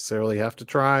don't necessarily have to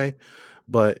try,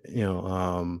 but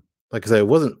like I said, it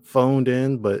wasn't phoned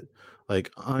in, but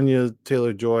like Anya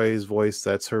Taylor Joy's voice,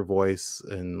 that's her voice,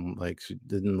 and like she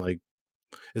didn't like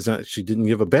it's not she didn't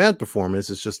give a bad performance.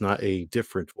 It's just not a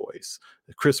different voice.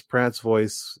 Chris Pratt's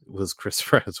voice was Chris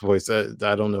Pratt's voice.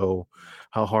 I don't know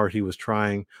how hard he was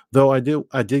trying. Though I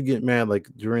did get mad like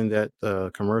during that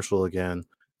commercial again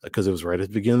because it was right at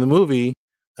the beginning of the movie.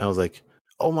 I was like,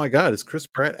 oh my god, is Chris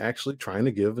Pratt actually trying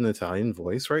to give an Italian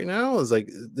voice right now? I was like,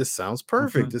 this sounds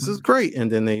perfect. This is great.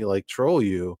 And then they like troll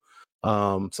you.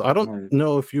 So I don't Right.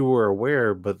 know if you were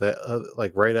aware, but that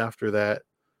like right after that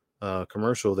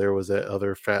commercial, there was that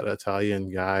other fat Italian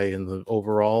guy in the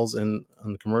overalls in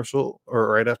the commercial, or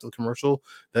right after the commercial.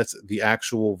 That's the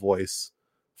actual voice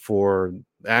for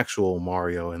the actual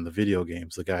Mario in the video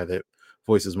games. The guy that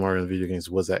voices Mario in the video games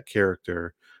was that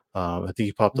character. I think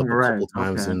he popped up a Right. couple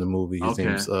times Okay. in the movie. His Okay.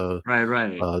 name's Right.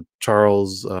 Right.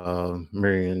 Charles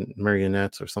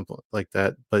Marionette or something like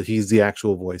that. But he's the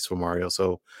actual voice for Mario,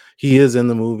 so he is in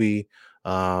the movie.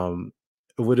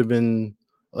 It would have been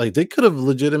like they could have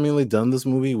legitimately done this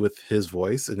movie with his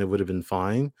voice, and it would have been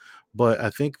fine. But I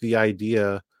think the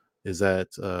idea is that,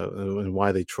 and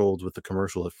why they trolled with the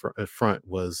commercial at front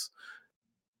was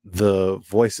the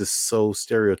voice is so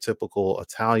stereotypical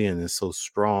Italian, is so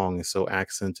strong, is so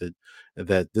accented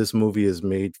that this movie is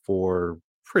made for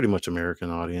pretty much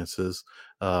American audiences,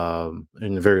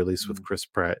 in the very least with Mm. Chris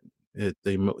Pratt.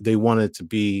 They wanted to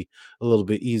be a little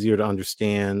bit easier to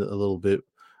understand, a little bit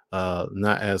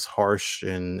not as harsh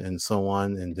and so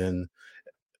on. And then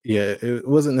yeah, it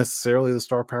wasn't necessarily the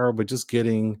star power, but just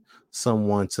getting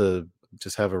someone to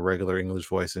just have a regular English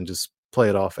voice and just play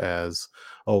it off as,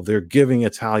 oh, they're giving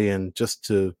Italian just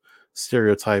to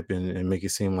stereotype and make it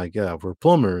seem like, yeah, we're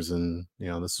plumbers and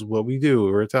this is what we do.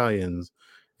 We're Italians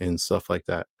and stuff like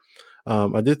that.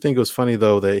 I did think it was funny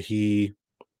though that he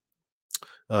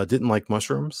didn't like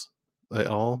mushrooms at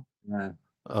all. Yeah.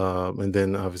 And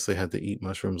then obviously had to eat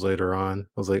mushrooms later on.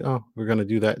 I was like, oh, we're gonna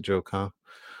do that joke, huh?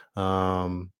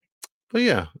 Um, but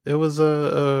yeah, it was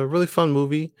a really fun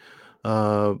movie.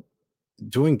 Uh,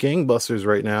 Doing gangbusters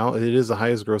right now. It is the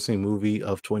highest grossing movie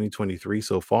of 2023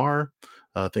 so far.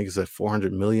 I think it's at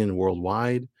 400 million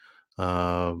worldwide.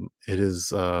 It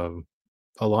is a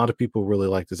lot of people really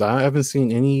like this. I haven't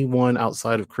seen anyone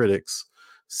outside of critics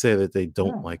say that they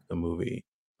don't Yeah. like the movie.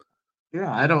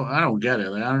 Yeah, I don't get it.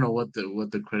 Like I don't know what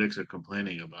the critics are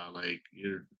complaining about. Like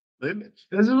this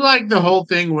is like the whole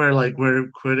thing where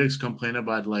critics complain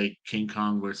about like King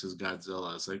Kong versus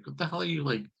Godzilla. It's like what the hell are you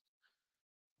like?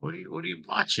 What are you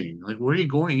watching? Like where are you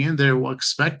going in there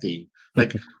expecting?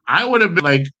 Like I would have been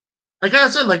like I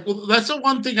said, like well, that's the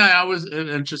one thing I always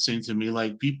interesting to me.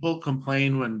 Like people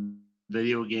complain when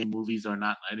video game movies are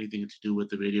not anything to do with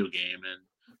the video game and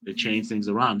they change things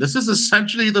around. This is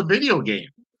essentially the video game.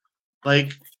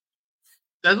 Like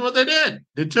that's what they did.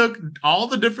 They took all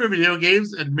the different video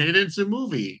games and made it into a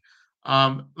movie.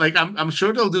 Like I'm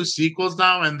sure they'll do sequels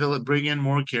now and they'll bring in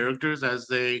more characters as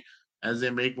they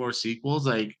make more sequels.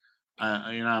 Like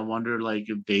I wonder like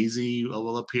if Daisy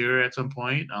will appear at some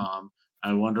point.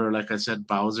 I wonder, like I said,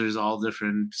 Bowser's all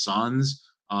different sons.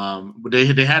 But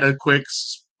they had a quick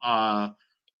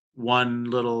one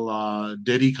little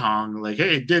Diddy Kong, like,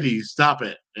 hey Diddy, stop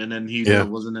it. And then he Yeah.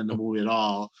 wasn't in the movie at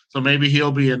all. So maybe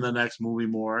he'll be in the next movie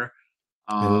more.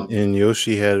 And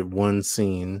Yoshi had one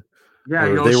scene, Yeah,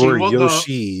 or they Yoshi. were Well, the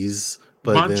Yoshis,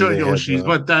 but bunch then of they had Yoshis,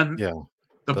 but then yeah,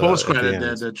 the post at the credit,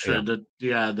 end.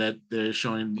 Yeah. that they're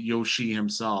showing Yoshi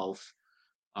himself,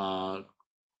 uh,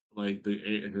 like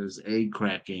his egg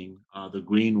cracking, the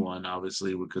green one,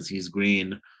 obviously because he's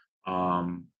green.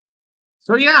 Um,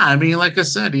 so yeah, I mean, like I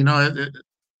said,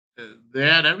 they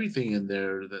had everything in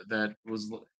there that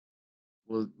was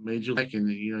made you like, and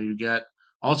you get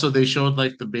also they showed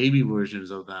like the baby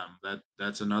versions of them.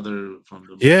 That's another from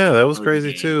Yeah, that was the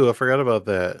crazy game. too. I forgot about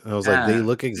that. I was like, they Yeah,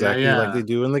 look yeah, exactly like they yeah.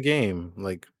 do in the game,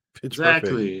 like pitch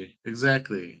perfect.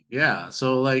 Exactly. Yeah.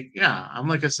 So like, yeah, I'm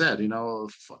like I said,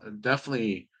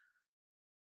 definitely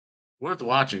worth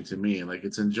watching to me. Like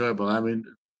it's enjoyable. I mean,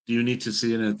 do you need to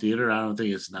see it in a theater? I don't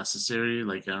think it's necessary.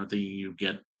 Like I don't think you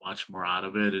get much more out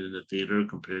of it in the theater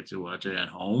compared to watching at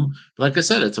home. But like I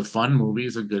said, it's a fun movie.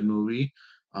 It's a good movie.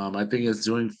 I think it's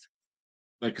doing,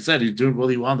 like I said, he's doing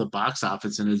really well in the box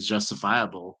office and it's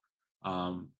justifiable.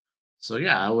 Um, so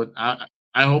yeah,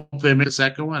 I hope they make a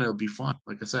second one. It'll be fun.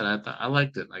 Like I said, I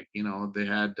liked it. Like they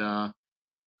had it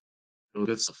was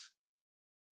good stuff.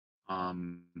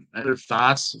 Other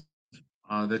thoughts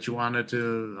that you wanted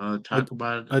to I talk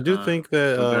about I do think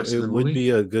that with regards to it the would movie? be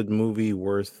a good movie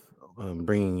worth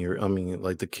bringing I mean,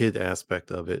 like the kid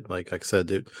aspect of it. Like I said,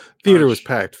 the theater was Gosh,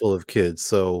 packed full of kids,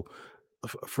 so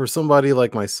for somebody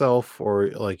like myself or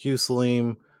like you,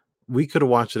 Salim, we could have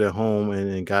watched it at home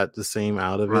and got the same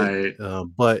out of it. right.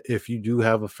 But if you do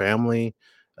have a family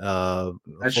uh,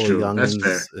 That's full of true. That's youngins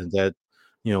fair. and that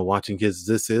watching kids,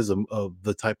 this is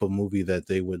the type of movie that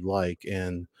they would like.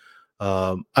 And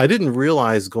I didn't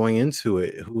realize going into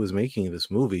it who was making this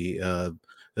movie.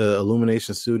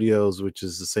 Illumination Studios, which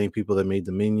is the same people that made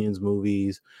the Minions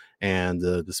movies and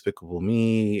Despicable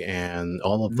Me and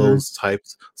all of Hmm. those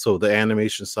types. So the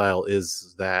animation style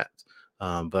is that.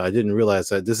 But I didn't realize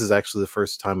that this is actually the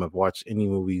first time I've watched any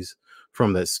movies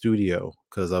from that studio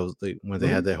because when they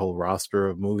had that whole roster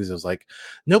of movies, I was like,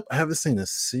 nope, I haven't seen a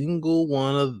single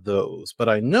one of those, but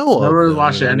I know of Never them,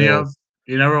 watched and I any know, of.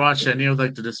 You never watched any of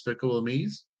like the Despicable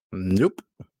Me's? nope.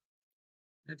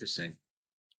 Interesting.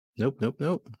 Nope,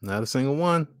 not a single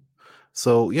one.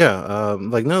 So yeah,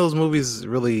 like none of those movies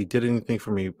really did anything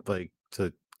for me, like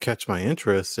to catch my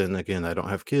interest. And again, I don't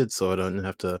have kids, so I don't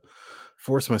have to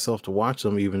force myself to watch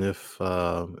them. Even if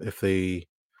they,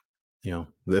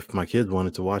 if my kids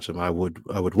wanted to watch them, I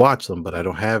would watch them. But I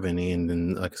don't have any, and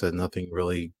then like I said, nothing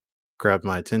really grabbed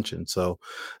my attention. So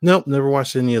nope, never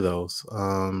watched any of those.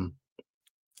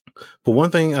 But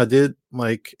one thing I did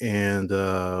like, and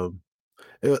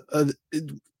it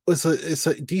it's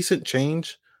a decent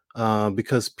change,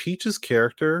 because Peach's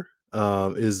character,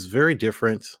 is very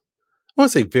different. I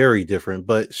won't say very different,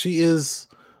 but she is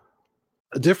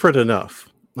different enough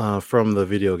from the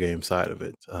video game side of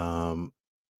it.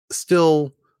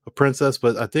 Still a princess,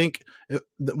 but I think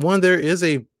there is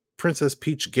a Princess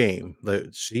Peach game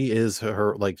that she is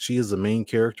she is the main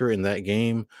character in that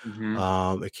game.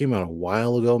 Hmm. It came out a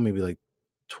while ago, maybe like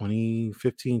 20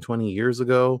 years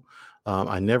ago.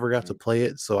 I never got to play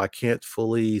it, so I can't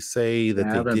fully say that I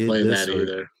they haven't played that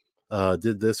either.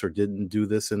 did this or didn't do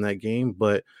this in that game.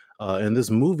 But in this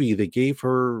movie, they gave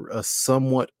her a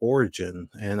somewhat origin,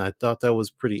 and I thought that was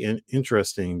pretty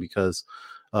interesting because,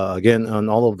 again, on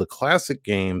all of the classic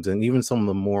games and even some of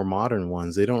the more modern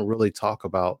ones, they don't really talk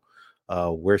about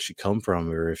where she come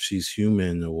from, or if she's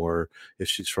human, or if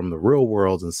she's from the real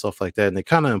world and stuff like that. And they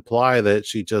kind of imply that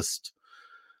she just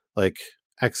like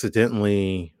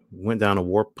accidentally went down a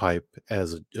warp pipe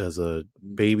as a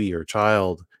baby or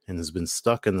child and has been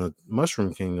stuck in the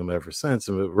mushroom kingdom ever since,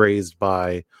 and was raised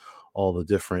by all the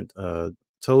different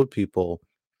toad people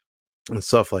and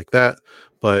stuff like that.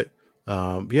 But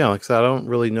yeah, like I said, I don't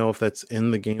really know if that's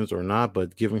in the games or not,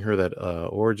 but giving her that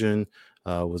origin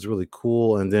was really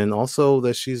cool. And then also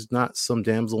that she's not some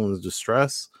damsel in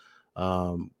distress.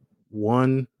 Um,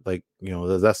 one, like,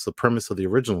 that's the premise of the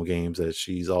original games, that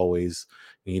she's always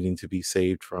needing to be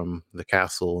saved from the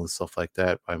castle and stuff like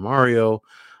that by Mario.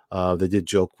 They did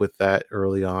joke with that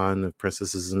early on, the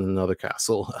princess is in another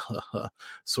castle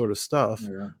sort of stuff.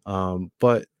 Yeah.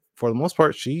 But for the most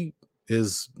part, she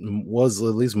was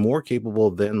at least more capable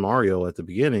than Mario at the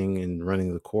beginning in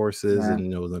running the courses Yeah.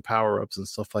 and the power ups and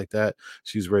stuff like that.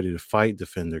 She was ready to fight,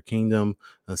 defend their kingdom,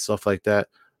 and stuff like that.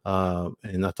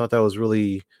 And I thought that was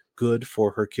really good for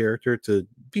her character to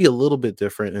be a little bit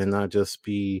different and not just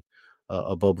be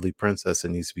a bubbly princess that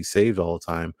needs to be saved all the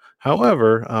time.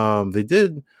 However, they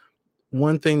did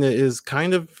one thing that is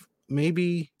kind of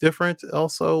maybe different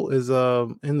also is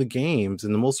in the games,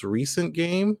 in the most recent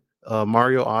game,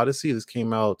 Mario Odyssey. This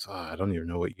came out, I don't even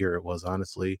know what year it was,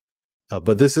 honestly,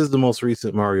 but this is the most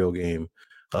recent Mario game.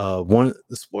 One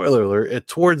spoiler alert,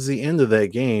 towards the end of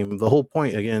that game, the whole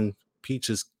point, again,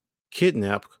 Peach is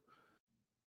kidnapped,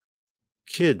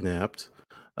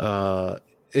 uh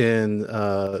and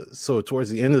so towards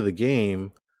the end of the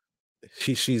game,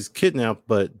 she's kidnapped,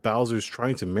 but Bowser's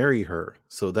trying to marry her.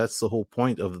 So that's the whole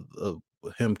point of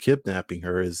him kidnapping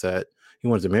her, is that he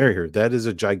wants to marry her. That is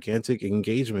a gigantic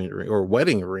engagement ring or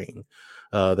wedding ring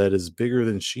that is bigger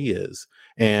than she is.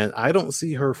 And I don't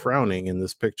see her frowning in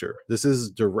this picture. This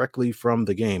is directly from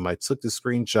the game. I took the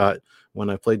screenshot when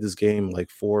I played this game like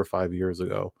 4 or 5 years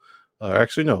ago.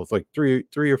 Actually, no, it's like three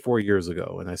or 4 years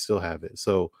ago, and I still have it.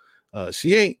 So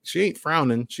she ain't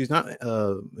frowning. She's not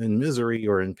in misery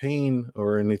or in pain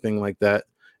or anything like that.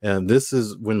 And this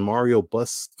is when Mario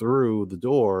busts through the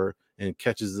door and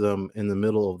catches them in the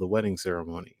middle of the wedding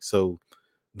ceremony. So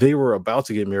they were about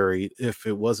to get married if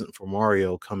it wasn't for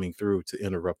Mario coming through to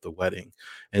interrupt the wedding.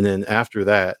 And then after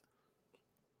that,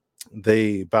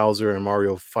 Bowser and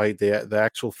Mario fight. The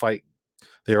actual fight,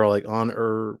 they are like on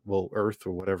Earth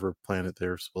or whatever planet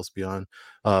they're supposed to be on.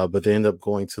 But they end up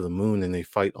going to the moon and they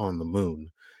fight on the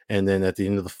moon. And then at the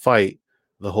end of the fight,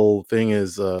 the whole thing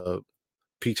is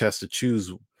Peach has to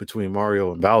choose between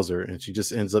Mario and Bowser, and she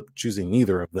just ends up choosing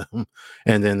neither of them.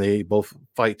 And then they both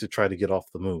fight to try to get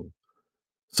off the moon.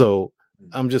 So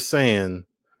I'm just saying,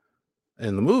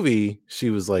 in the movie,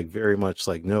 she was like very much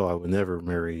like, no, I would never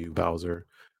marry you, Bowser.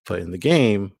 But in the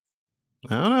game,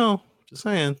 I don't know. Just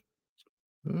saying.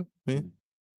 Yeah.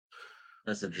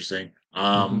 That's interesting.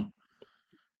 Mhm.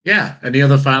 Yeah. Any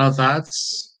other final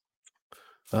thoughts?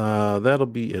 That'll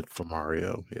be it for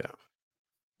Mario. Yeah.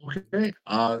 Okay.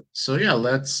 So yeah,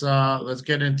 let's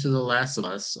get into The Last of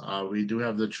Us. We do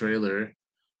have the trailer.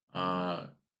 Uh,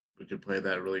 we could play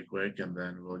that really quick, and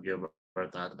then we'll give our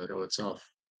thought on the show itself.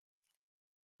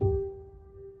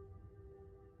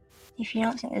 If you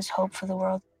don't think there's hope for the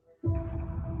world,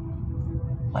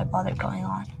 why bother going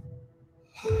on?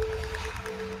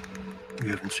 You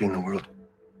haven't seen the world,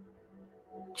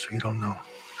 so you don't know.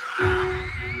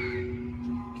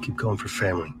 You keep going for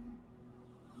family.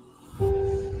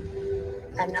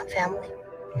 I'm not family.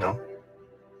 No?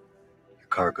 Your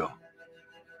cargo.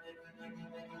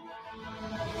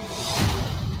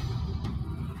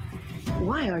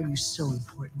 Why are you so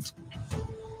important?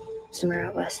 Somewhere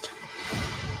out west,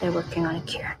 they're working on a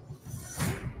cure.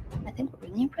 I think what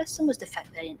really impressed them was the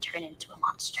fact that I didn't turn into a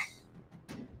monster.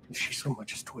 If she so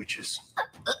much as twitches,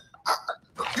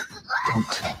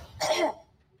 don't.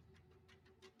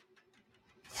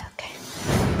 Okay.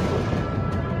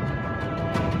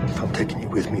 If I'm taking you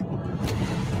with me,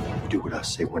 do what I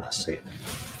say when I say it.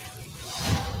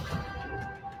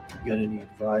 You got any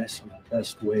advice on the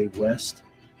best way west?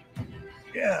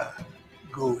 Yeah,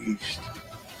 Go east.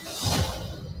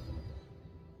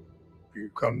 If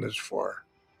you've come this far,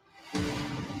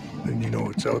 then you know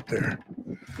what's out there.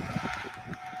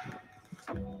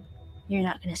 You're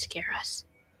not gonna scare us.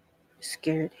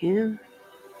 Scared him?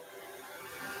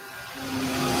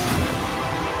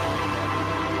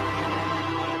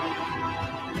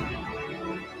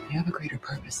 You have a greater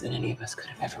purpose than any of us could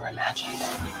have ever imagined.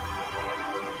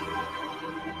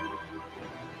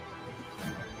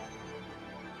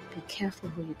 Be careful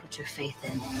who you put your faith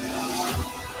in.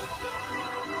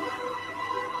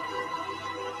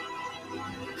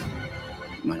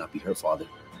 You might not be her father,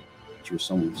 but you're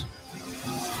someone's.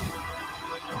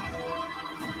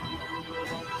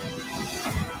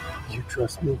 You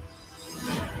trust me?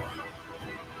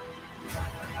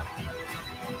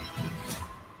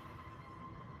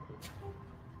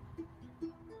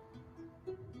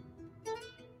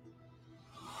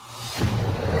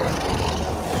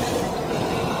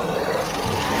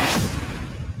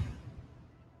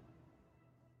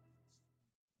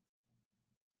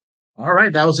 All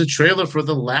right, that was a trailer for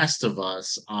The Last of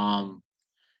Us.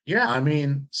 Yeah, I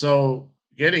mean, so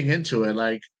getting into it,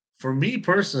 like for me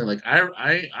personally, like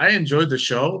I enjoyed the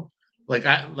show.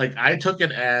 I took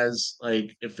it as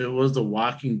like if it was The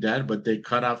Walking Dead, but they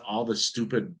cut off all the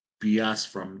stupid BS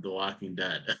from The Walking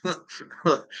Dead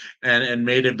and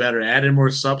made it better, added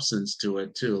more substance to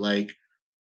it too. Like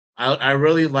I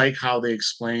really like how they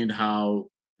explained how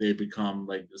they become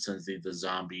like essentially the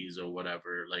zombies or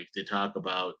whatever. Like they talk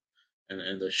about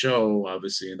in the show,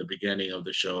 obviously in the beginning of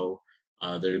the show,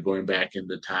 they're going back in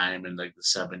the time in like the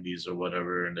 70s or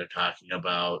whatever, and they're talking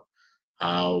about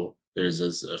how there's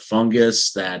this a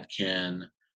fungus that can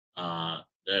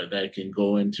that can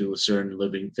go into certain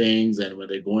living things, and when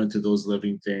they go into those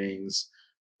living things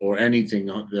or anything,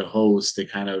 the host, they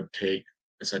kind of take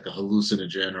it's like a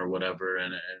hallucinogen or whatever,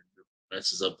 and it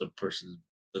messes up the person,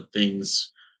 the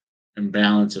things and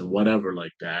balance and whatever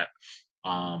like that.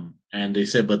 And they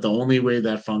said, but the only way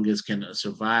that fungus can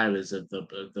survive is if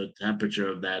the temperature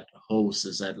of that host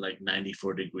is at like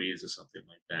 94 degrees or something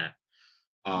like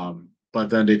that. But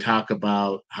then they talk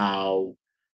about how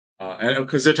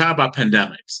because they're talking about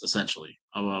pandemics essentially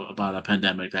about a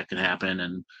pandemic that could happen,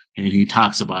 and he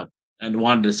talks about and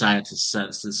one of the scientists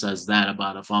says that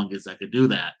about a fungus that could do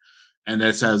that, and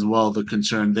that says, well, the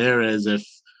concern there is if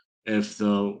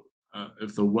the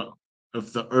if the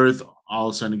if the earth all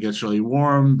of a sudden gets really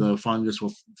warm, the fungus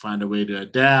will find a way to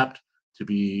adapt to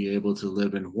be able to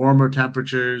live in warmer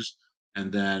temperatures,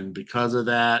 and then because of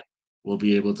that, we'll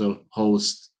be able to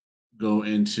go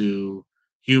into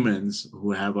humans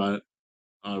who have a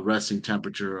resting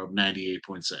temperature of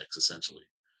 98.6 essentially.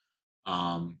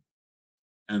 Um,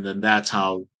 and then that's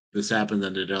how this happens.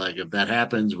 And they're like, if that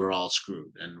happens, we're all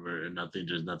screwed and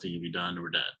there's nothing to be done. We're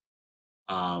dead.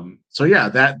 So yeah,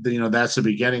 that's the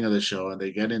beginning of the show and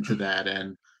they get into that.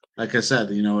 And like I said,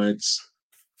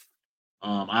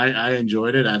 I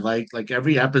enjoyed it. I like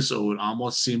every episode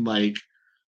almost seemed like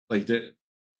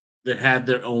they had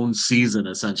their own season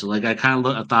essentially. Like I kind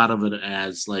of thought of it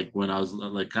as like when I was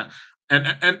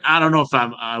and I don't know if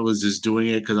I was just doing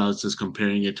it because I was just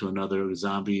comparing it to another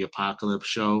zombie apocalypse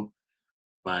show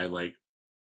by like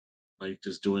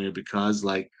just doing it because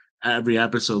like every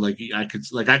episode I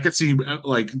could see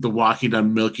like The Walking Dead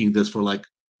milking this for like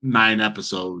 9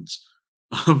 episodes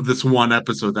of this one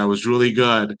episode that was really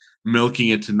good, milking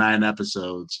it to 9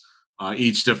 episodes.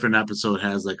 Each different episode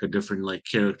has like a different like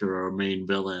character or a main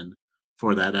villain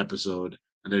for that episode,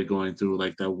 and they're going through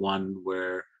like that one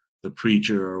where the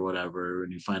preacher or whatever,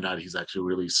 and you find out he's actually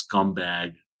really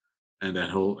scumbag, and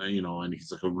that whole and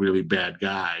he's like a really bad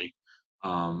guy.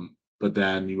 But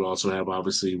then you also have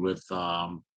obviously with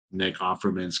Nick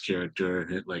Offerman's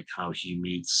character, like how he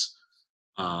meets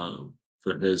uh,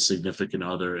 for his significant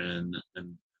other in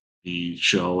the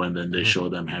show, and then they show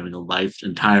them having a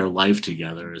entire life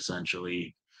together,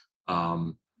 essentially.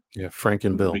 Yeah, Frank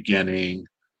and From the Bill. beginning,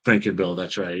 Frank and Bill,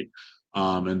 that's right.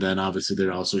 And then obviously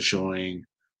they're also showing,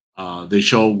 they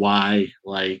show why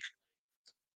like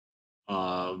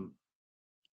um,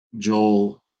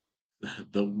 Joel,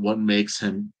 what makes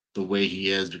him the way he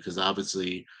is, because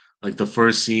obviously, like the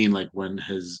first scene, like when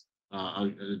his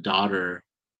daughter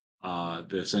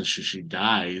essentially she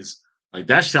dies, like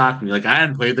that shocked me. Like I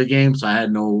hadn't played the game, so I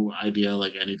had no idea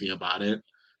like anything about it.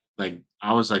 Like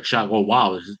I was like shocked. Oh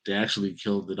wow, they actually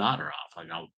killed the daughter off. Like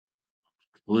I was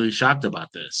completely shocked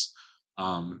about this.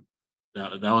 Um,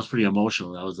 that was pretty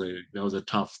emotional. That was a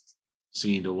tough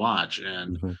scene to watch,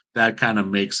 and Mhm. that kind of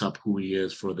makes up who he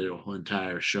is for the whole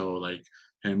entire show. Like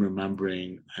him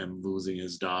remembering him losing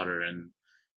his daughter, and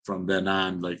from then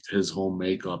on, like his whole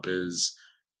makeup is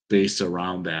based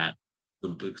around that.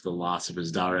 the loss of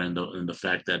his daughter and the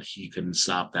fact that he couldn't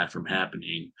stop that from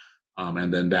happening.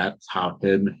 And then that's how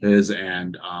his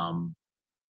and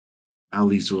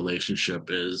Ali's relationship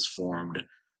is formed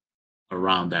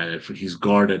around that. If he's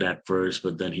guarded at first,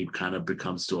 but then he kind of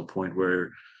becomes to a point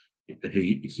where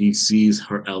he sees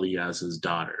her Ellie as his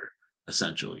daughter,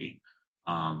 essentially.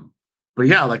 Um, but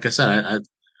yeah, like I said,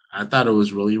 I thought it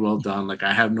was really well done. Like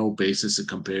I have no basis to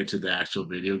compare to the actual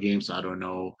video game, so I don't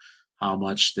know how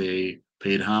much they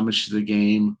paid homage to the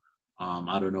game.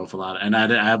 I don't know if a lot, and I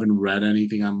haven't read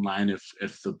anything online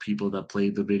if the people that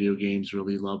played the video games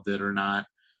really loved it or not.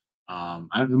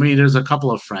 I mean, there's a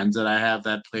couple of friends that I have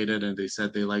that played it, and they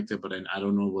said they liked it, but I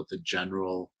don't know what the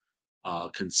general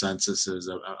consensus is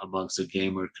amongst the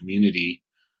gamer community.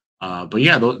 But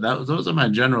yeah, those are my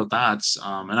general thoughts.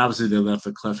 And obviously, they left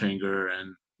a cliffhanger,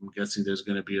 and I'm guessing there's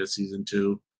going to be a season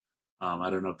two. I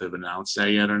don't know if they've announced that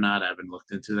yet or not. I haven't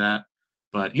looked into that.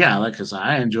 But yeah, like I said,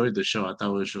 I enjoyed the show. I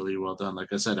thought it was really well done.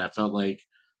 Like I said, I felt like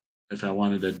if I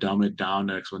wanted to dumb it down,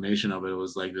 the explanation of it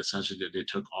was like essentially that they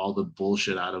took all the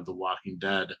bullshit out of The Walking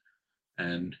Dead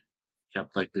and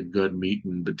kept like the good meat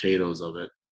and potatoes of it.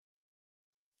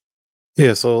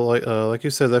 Yeah, so like you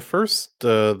said, that first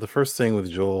the first thing with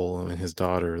Joel and his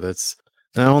daughter, that's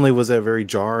not only was that very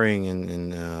jarring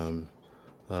and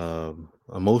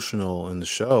emotional in the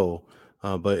show,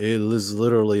 but it is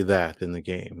literally that in the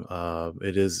game.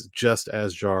 It is just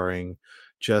as jarring,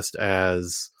 just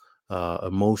as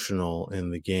emotional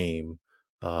in the game.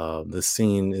 The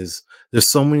scene is there's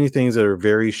so many things that are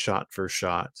very shot for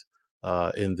shot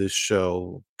in this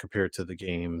show compared to the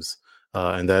games,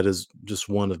 and that is just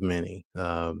one of many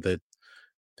that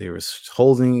they were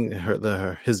holding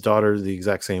his daughter the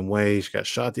exact same way. She got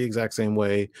shot the exact same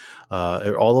way.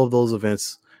 All of those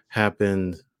events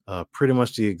happened pretty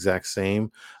much the exact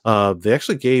same. They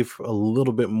actually gave a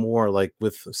little bit more, like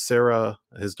with Sarah,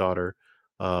 his daughter.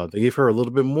 They gave her a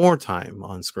little bit more time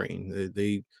on screen.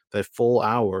 They that full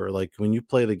hour, like when you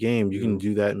play the game, you can Yeah.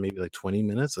 do that in maybe like 20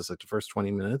 minutes. That's like the first 20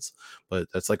 minutes,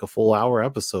 but that's like a full hour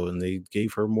episode, and they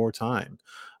gave her more time.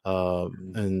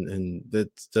 And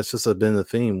that's just been the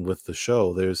theme with the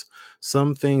show. There's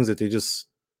some things that they just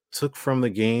took from the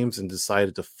games and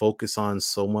decided to focus on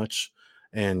so much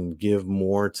and give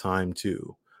more time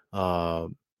to. Uh,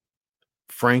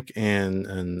 Frank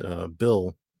and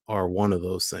Bill are one of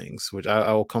those things, which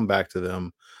I will come back to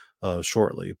them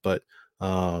shortly. But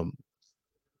um,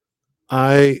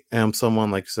 I am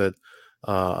someone, like I said,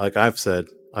 like I've said,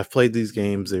 I've played these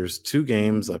games. There's two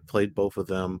games. I've played both of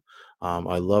them.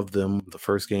 I love them. The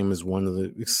first game is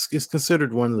it's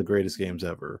considered one of the greatest games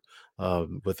ever,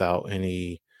 without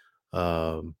any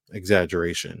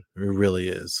exaggeration. It really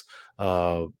is.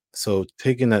 So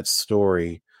taking that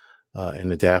story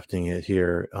and adapting it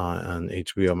here on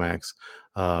HBO Max,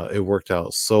 it worked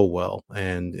out so well.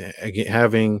 And again,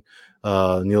 having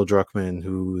Neil Druckmann,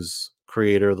 who's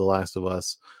creator of The Last of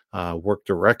Us, work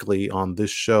directly on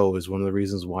this show is one of the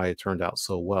reasons why it turned out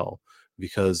so well,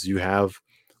 because you have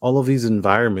all of these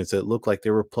environments that look like they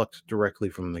were plucked directly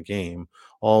from the game,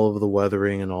 all of the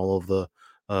weathering and all of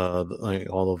like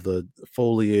all of the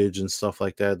foliage and stuff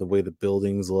like that, the way the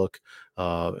buildings look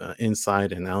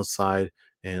inside and outside,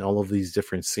 and all of these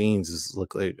different scenes is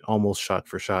look like almost shot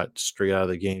for shot straight out of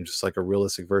the game, just like a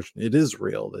realistic version. It is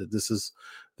real. This is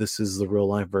the real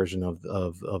life version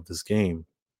of this game.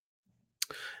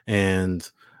 And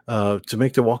to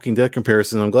make the Walking Dead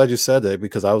comparison, I'm glad you said that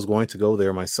because I was going to go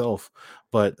there myself,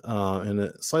 but in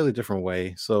a slightly different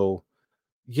way. So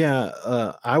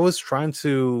yeah, I was trying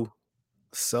to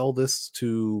sell this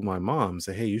to my mom,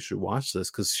 say, hey, you should watch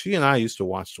this, because she and I used to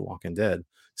watch The Walking Dead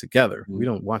together. We Mhm.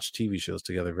 don't watch TV shows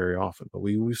together very often, but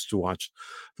we used to watch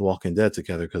The Walking Dead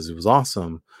together because it was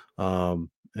awesome.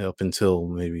 Up until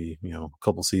maybe a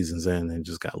couple seasons in, and it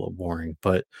just got a little boring.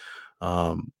 But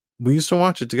we used to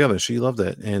watch it together. She loved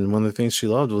it, and one of the things she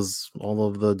loved was all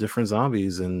of the different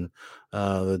zombies and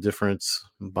the different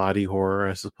body horror,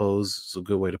 I suppose is a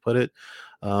good way to put it.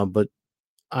 But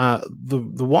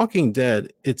the Walking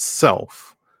Dead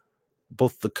itself,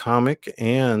 both the comic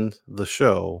and the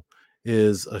show,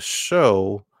 is a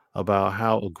show about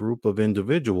how a group of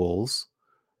individuals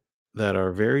that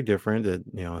are very different, that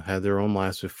had their own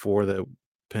lives before the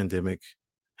pandemic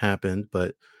happened,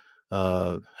 but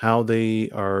how they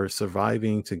are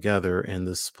surviving together in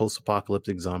this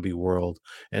post-apocalyptic zombie world,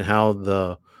 and how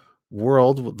the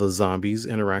world, the zombies,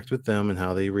 interact with them and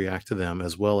how they react to them,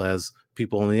 as well as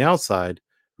people on the outside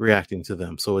reacting to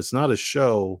them. So it's not a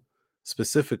show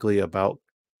specifically about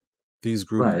these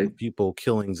group Right. of people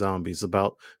killing zombies,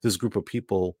 about this group of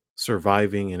people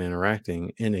surviving and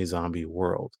interacting in a zombie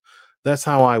world. That's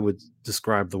how I would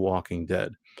describe The Walking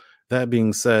Dead. That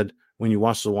being said, when you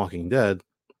watch The Walking Dead,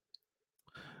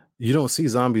 you don't see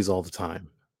zombies all the time.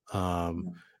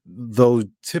 Though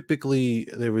typically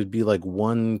there would be like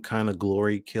one kind of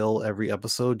glory kill every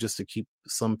episode just to keep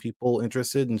some people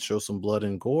interested and show some blood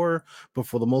and gore. But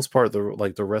for the most part, the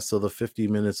rest of the 50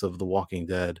 minutes of The Walking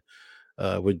Dead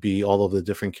would be all of the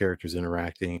different characters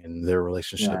interacting and their Yeah.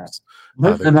 relationships,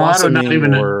 But either and a lot of not blossoming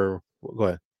even or go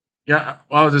ahead. yeah,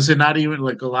 well, I was gonna say not even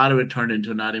like a lot of it turned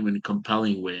into not even a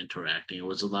compelling way interacting. It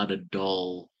was a lot of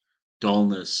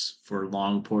dullness for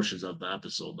long portions of the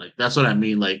episode. Like that's what I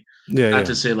mean. Like Yeah, not yeah.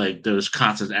 to say like there's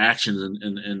constant actions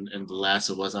in The Last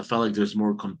of Us. I felt like there's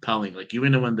more compelling. Like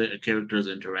even when the characters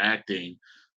interacting,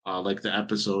 like the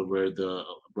episode where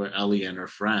Ellie and her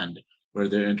friend where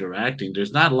they're interacting,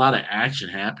 there's not a lot of action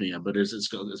happening, but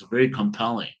it's very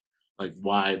compelling. Like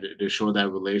why they show that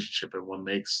relationship and what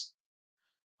makes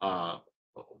uh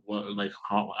what like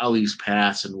how Ellie's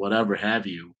past and whatever have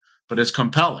you, but it's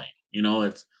compelling.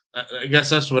 It's I guess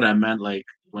that's what I meant like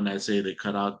when I say they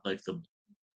cut out like the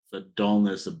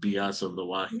dullness, the BS of The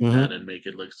Walking Mhm. Dead and make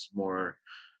it look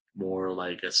more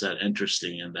like I said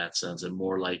interesting in that sense and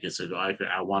more like it's like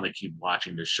I want to keep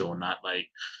watching the show, not like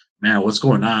man, what's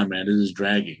going on, man? This is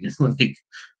dragging. It's like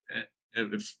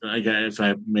if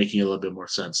I'm making a little bit more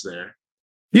sense there.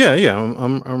 Yeah, yeah,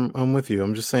 I'm with you.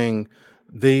 I'm just saying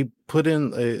they put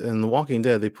in The Walking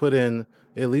Dead, they put in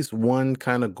at least one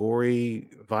kind of gory,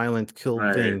 violent kill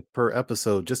Right. thing per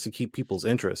episode just to keep people's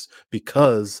interest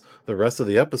because the rest of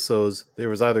the episodes there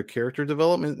was either character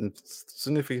development and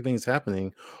significant things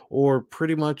happening, or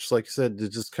pretty much like you said, they're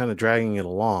just kind of dragging it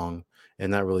along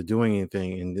and not really doing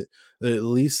anything. And at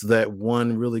least that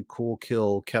one really cool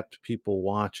kill kept people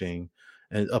watching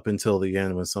and up until the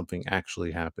end when something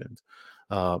actually happened.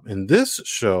 In this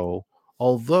show,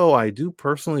 although I do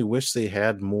personally wish they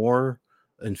had more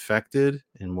infected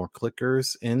and more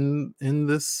clickers in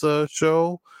this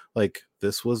show, like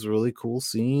this was really cool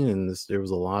scene and there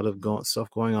was a lot of stuff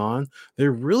going on.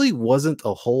 There really wasn't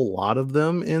a whole lot of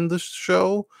them in the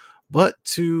show, but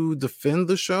to defend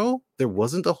the show, there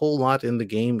wasn't a whole lot in the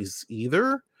games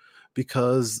either,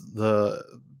 because the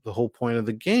whole point of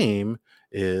the game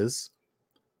is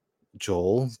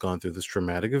Joel's gone through this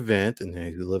traumatic event and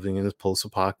he's living in this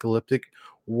post-apocalyptic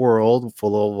world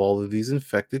full of all of these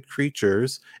infected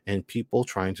creatures and people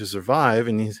trying to survive.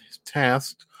 And he's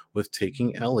tasked with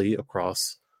taking Ellie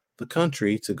across the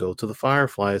country to go to the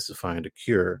Fireflies to find a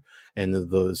cure. And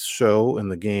the show and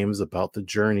the games about the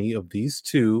journey of these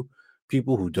two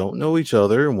people who don't know each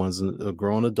other. One's a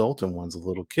grown adult and one's a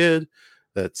little kid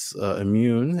that's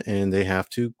immune, and they have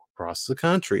to cross the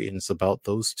country. And it's about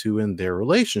those two and their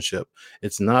relationship.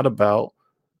 It's not about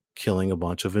killing a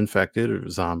bunch of infected or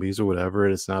zombies or whatever.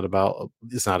 It's not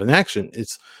an action.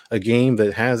 It's a game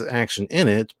that has action in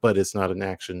it, but it's not an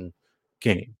action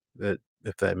game. That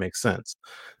if that makes sense.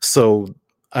 So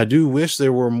I do wish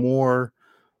there were more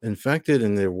infected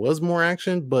and there was more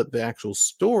action, but the actual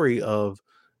story of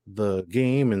the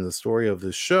game and the story of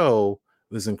the show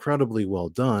was incredibly well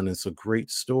done. It's a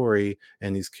great story,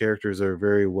 and these characters are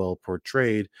very well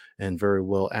portrayed and very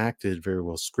well acted, very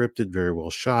well scripted, very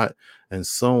well shot, and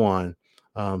so on.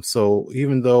 So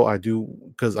even though I do,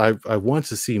 because I want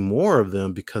to see more of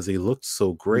them because they looked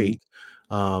so Mhm. great,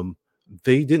 um,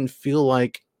 they didn't feel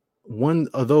like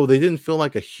although they didn't feel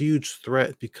like a huge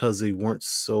threat because they weren't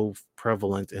so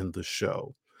prevalent in the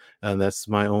show. And that's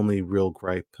my only real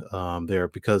gripe there,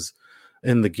 because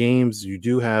in the games you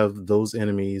do have those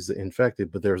enemies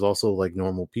infected, but there's also like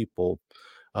normal people,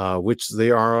 which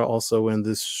they are also in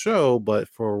this show. But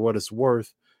for what it's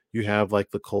worth, you have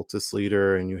like the cultist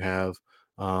leader, and you have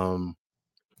um,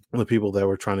 the people that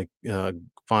were trying to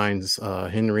find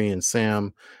Henry and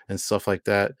Sam and stuff like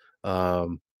that.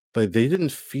 But they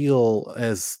didn't feel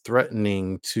as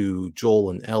threatening to Joel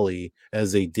and Ellie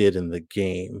as they did in the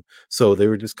game. So they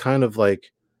were just kind of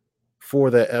like, for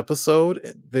that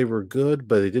episode, they were good,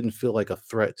 but they didn't feel like a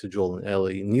threat to Joel and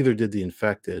Ellie. Neither did the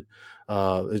infected.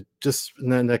 It just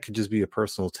and then that could just be a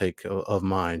personal take of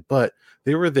mine, but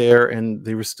they were there and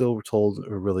they were still told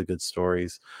really good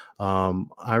stories.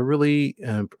 I really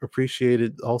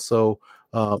appreciated also.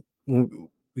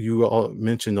 You all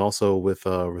mentioned also with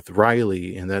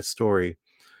Riley in that story.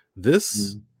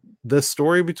 This Mhm. the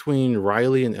story between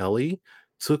Riley and Ellie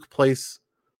took place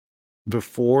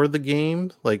before the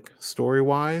game, like story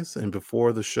wise, and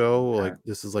before the show. Like Okay.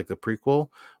 this is like the prequel,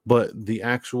 but the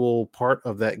actual part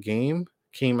of that game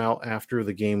came out after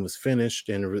the game was finished,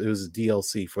 and it was a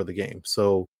DLC for the game.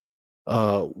 So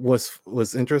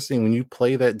what's interesting when you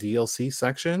play that DLC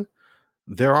section,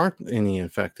 there aren't any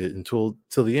infected until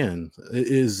till the end. It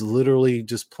is literally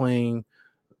just playing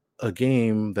a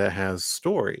game that has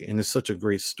story, and it's such a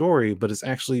great story, but it's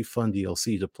actually fun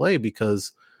DLC to play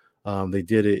because they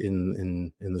did it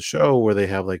in the show where they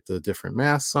have like the different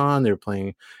masks on. They're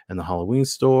playing in the Halloween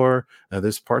store.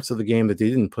 There's parts of the game that they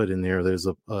didn't put in there. There's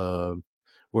a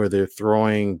where they're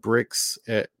throwing bricks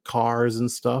at cars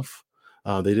and stuff.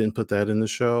 They didn't put that in the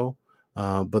show,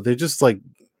 but they're just like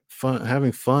fun,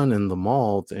 having fun in the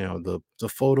mall. You know, the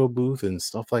photo booth and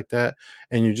stuff like that,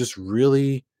 and you're just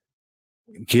really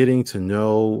getting to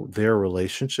know their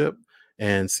relationship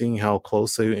and seeing how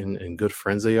close they and good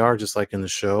friends they are, just like in the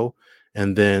show.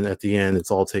 And then at the end,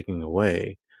 it's all taken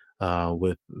away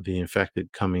with the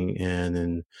infected coming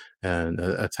in and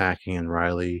attacking, and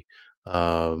Riley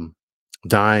um,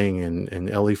 dying, and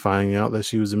Ellie finding out that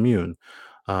she was immune.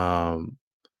 Um,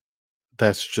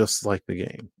 that's just like the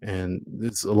game, and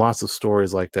it's lots of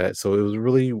stories like that. So it was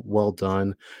really well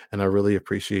done, and I really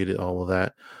appreciated all of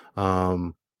that.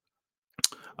 Um,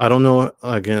 I don't know.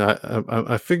 Again,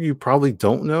 I figure you probably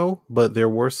don't know, but there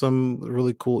were some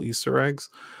really cool Easter eggs.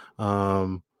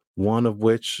 Um, one of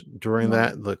which during No.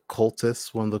 that the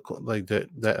cultists, one of the like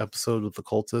that episode with the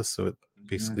cultists, so it Mhm.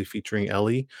 basically featuring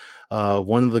Ellie.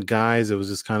 One of the guys that was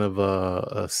just kind of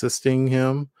assisting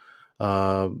him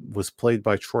was played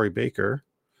by Troy Baker,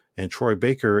 and Troy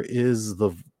Baker is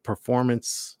the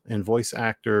performance and voice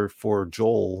actor for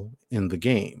Joel in the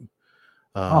game.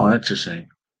 Oh, Um, interesting.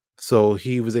 so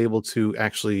he was able to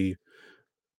actually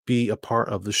be a part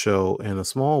of the show in a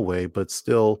small way, but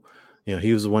still, you know,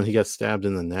 he was the one. He got stabbed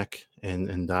in the neck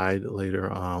and died later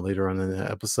on in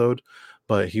the episode,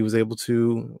 but he was able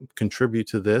to contribute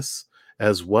to this,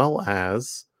 as well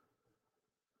as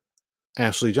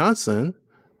Ashley Johnson,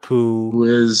 who Who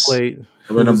is played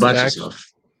doing a who's bunch of actually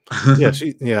stuff.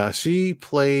 she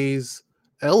plays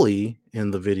Ellie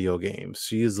in the video games.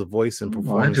 She is the voice and Oh,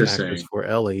 performance actress interesting. for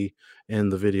Ellie in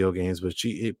the video games, but she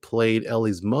it played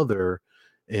Ellie's mother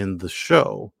in the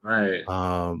show, Right.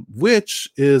 which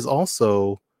is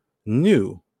also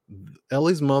new.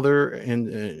 Ellie's mother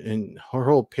and her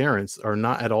whole parents are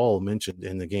not at all mentioned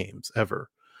in the games ever.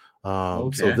 So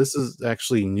Okay. this is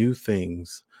actually new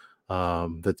things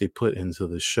that they put into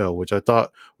the show, which I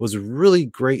thought was really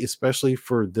great, especially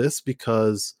for this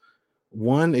because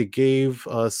one, it gave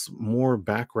us more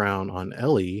background on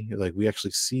Ellie. Like we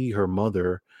actually see her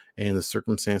mother and the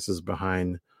circumstances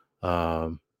behind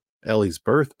um, Ellie's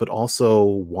birth, but also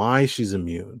why she's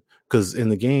immune. Because in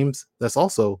the games, that's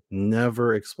also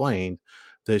never explained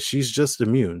that she's just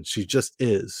immune. She just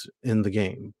is in the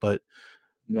game. But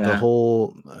the Yeah.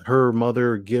 whole her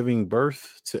mother giving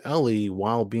birth to Ellie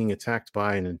while being attacked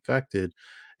by an infected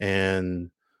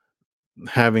and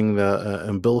having the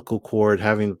umbilical cord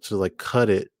having to like cut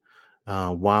it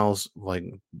whilst like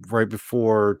right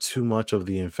before too much of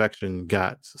the infection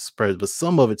got spread, but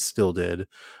some of it still did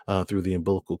through the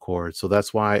umbilical cord. So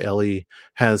that's why Ellie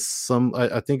has some.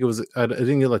 I think it was. I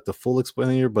didn't get like the full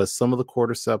explanation here, but some of the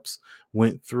cordyceps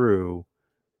went through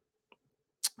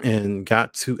and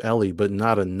got to Ellie, but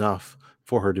not enough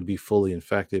for her to be fully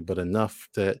infected, but enough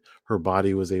that her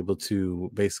body was able to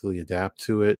basically adapt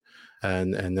to it.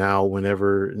 And now,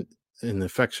 whenever an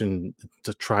infection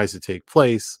tries to take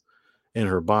place in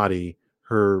her body,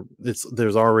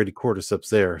 there's already cordyceps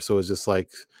there, so it's just like,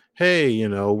 hey,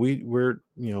 we're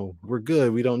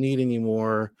good. We don't need any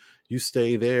more. You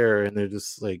stay there, and they're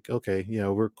just like, okay, yeah,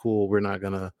 we're cool. We're not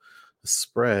gonna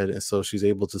spread, and so she's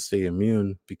able to stay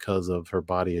immune because of her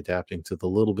body adapting to the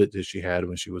little bit that she had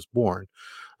when she was born.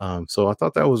 So I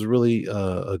thought that was really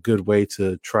a good way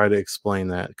to try to explain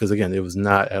that because again, it was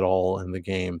not at all in the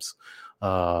games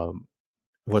um,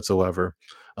 whatsoever.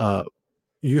 Uh,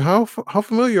 how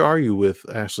familiar are you with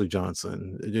Ashley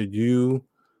Johnson? Did you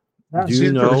Yeah, do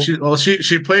you know?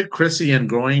 she played Chrissy in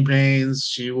Growing Pains.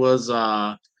 She's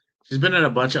been in a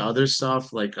bunch of other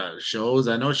stuff like shows.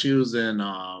 I know she was in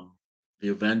the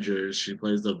Avengers. She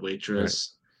plays the Right,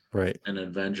 waitress right. in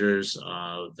Avengers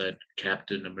that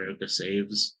Captain America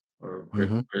saves or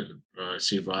Hmm.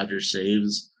 Steve Rogers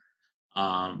saves.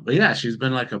 But yeah, she's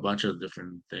been like a bunch of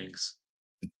different things.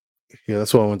 Yeah,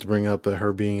 that's what I want to bring up. That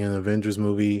her being in an Avengers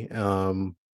movie,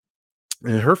 in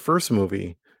her first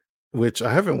movie, which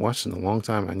I haven't watched in a long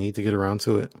time. I need to get around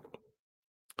to it.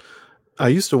 I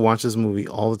used to watch this movie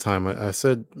all the time. I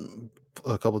said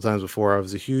a couple times before I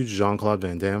was a huge Jean Claude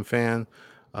Van Damme fan.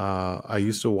 I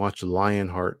used to watch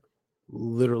Lionheart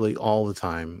literally all the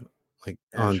time, like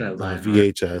That's on right, Lionheart is in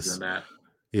VHS. that.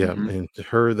 Yeah, Hmm. and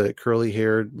her that curly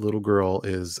haired little girl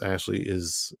is Ashley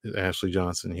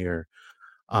Johnson here.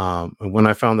 And when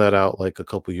I found that out like a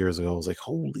couple years ago, I was like,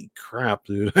 holy crap,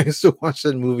 dude. I used to watch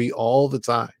that movie all the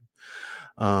time.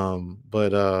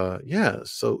 But yeah,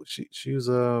 so she was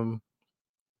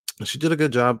she did a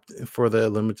good job for the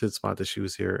limited spot that she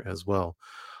was here as well.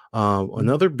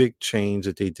 Another big change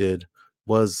that they did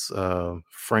was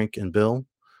Frank and Bill.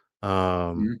 Um,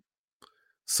 Mhm.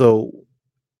 so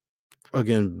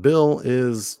again, Bill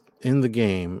is in the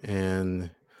game,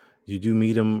 and you do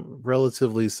meet him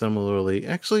relatively similarly.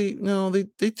 Actually, no,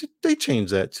 they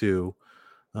changed that too,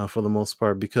 for the most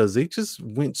part, because they just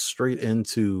went straight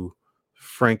into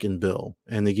Frank and Bill,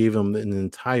 and they gave them an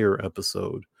entire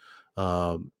episode.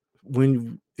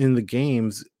 When in the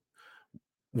games,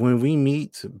 when we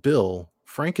meet Bill,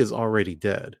 Frank is already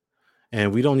dead,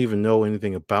 and we don't even know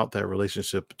anything about that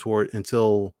relationship toward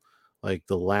until like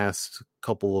the last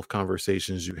couple of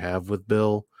conversations you have with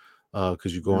Bill,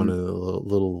 because you go on a Mhm.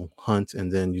 little hunt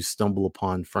and then you stumble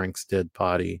upon Frank's dead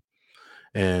body,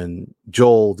 and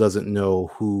Joel doesn't know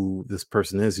who this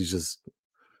person is. He's just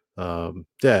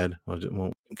dead. I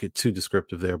won't get too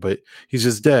descriptive there, but he's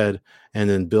just dead. And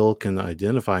then Bill can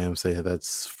identify him, say,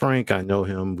 "That's Frank. I know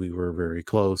him. We were very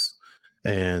close."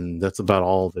 And that's about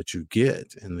all that you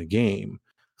get in the game.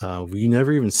 We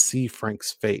never even see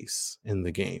Frank's face in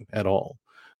the game at all.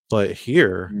 But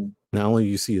here, Mhm. not only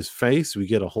you see his face, we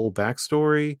get a whole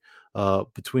backstory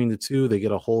between the two. They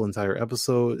get a whole entire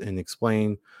episode and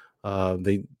explain.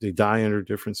 They die under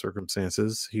different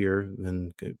circumstances here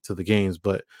than to the games,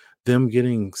 but them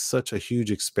getting such a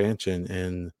huge expansion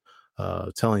and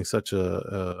telling such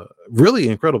a really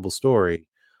incredible story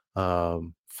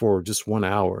for just 1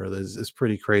 hour is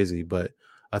pretty crazy. But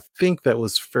I think that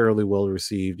was fairly well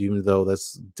received, even though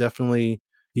that's definitely,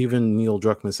 even Neil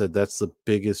Druckmann said that's the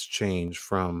biggest change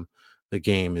from the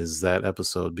game is that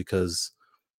episode, because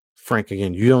Frank,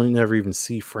 again, you don't never even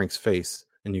see Frank's face,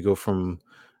 and you go from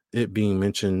it being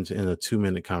mentioned in a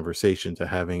 2-minute conversation to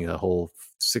having a whole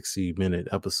 60-minute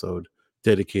episode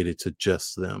dedicated to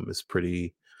just them is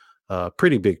pretty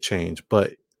big change.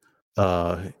 But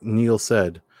Neil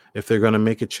said if they're going to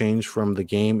make a change from the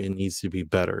game, it needs to be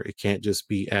better. It can't just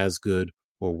be as good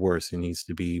or worse. It needs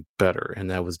to be better, and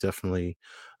that was definitely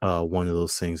one of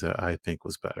those things that I think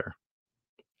was better.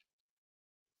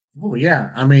 Oh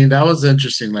yeah, I mean that was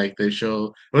interesting. Like they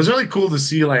show, it was really cool to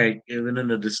see like even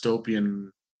in a dystopian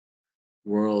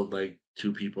world, like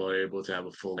two people are able to have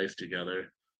a full life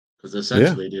together because Yeah.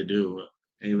 essentially they do.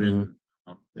 Mhm. Even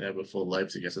they have a full life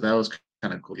together. So that was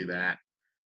kind of cool. To see that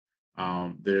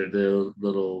their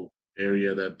little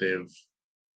area that they've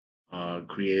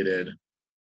created,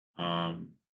 um,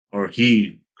 or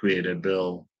he created,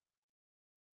 Bill,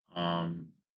 um,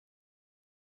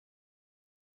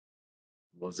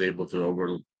 was able to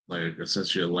over like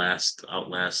essentially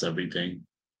outlast everything,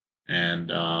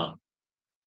 and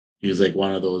he's like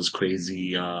one of those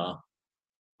crazy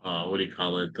what do you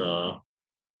call it, uh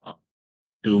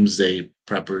doomsday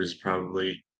preppers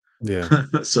probably. Yeah.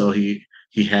 So he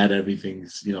had everything,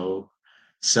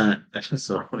 sent,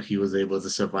 so he was able to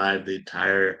survive the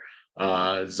entire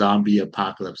zombie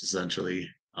apocalypse essentially.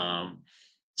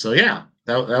 So yeah,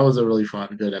 that was a really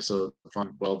good episode,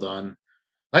 fun, well done.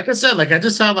 Like I said, like I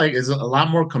just found like it's a lot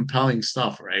more compelling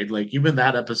stuff, right? Like even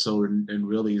that episode, and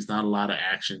really, it's not a lot of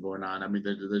action going on. I mean,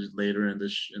 there's later in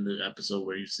in the episode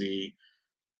where you see,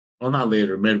 well, not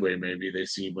later, midway maybe, they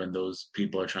see when those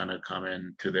people are trying to come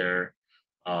in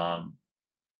um,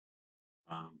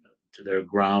 um to their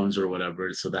grounds or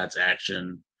whatever. So that's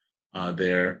action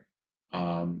there,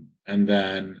 and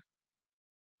then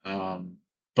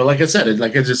but like I said, it's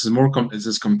just it's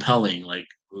just compelling. Like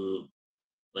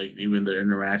even the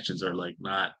interactions are like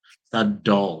not, it's not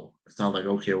dull. It's not like,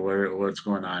 okay, what's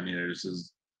going on here? This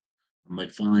is, I'm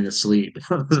like falling asleep.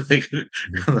 Like,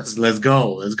 Mhm. let's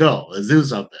go, let's do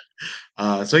something.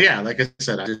 So yeah, like I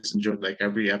said, I just enjoyed like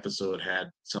every episode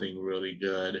had something really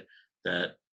good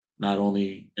that not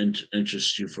only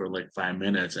interests you for like 5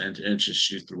 minutes and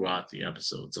interests you throughout the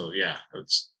episode. So yeah,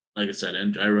 it's like I said,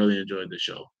 and I really enjoyed the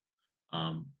show.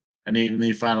 Um,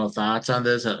 any final thoughts on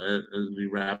this as we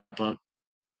wrap up?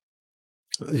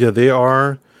 Yeah, they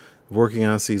are working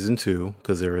on season two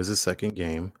because there is a second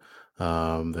game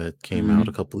that came out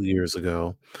a Mhm. couple of years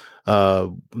ago.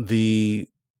 The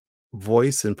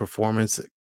voice and performance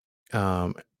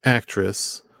um,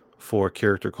 actress for a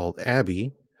character called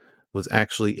Abby was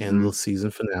actually in the Mhm.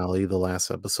 season finale, the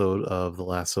last episode of The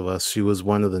Last of Us. She was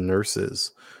one of the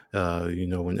nurses.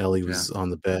 When Ellie Yeah. was on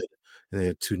the bed and they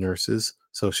had two nurses.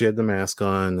 So she had the mask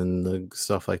on and the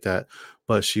stuff like that.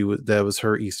 But that was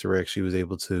her Easter egg. She was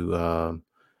able to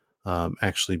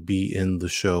actually be in the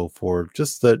show for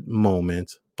just that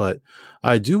moment. but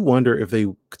I do wonder if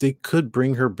they could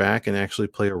bring her back and actually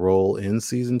play a role in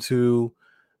season 2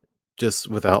 just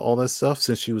without all that stuff,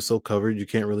 since she was so covered, you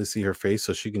can't really see her face,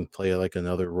 so she can play like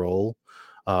another role.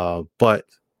 But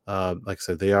like I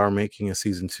said, they are making a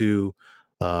season 2.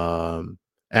 Um,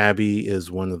 Abby is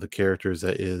one of the characters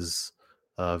that is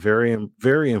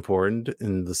very important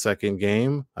in the second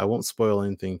game. I won't spoil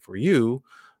anything for you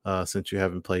since you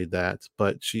haven't played that,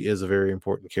 but she is a very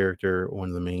important character, one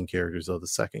of the main characters of the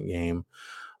second game.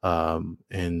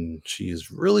 And she is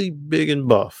really big and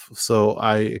buff. So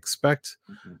I expect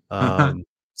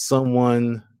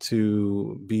someone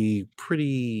to be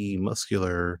pretty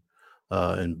muscular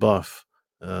and buff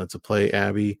to play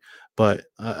Abby. But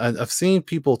I've seen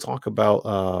people talk about,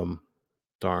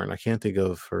 darn, I can't think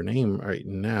of her name right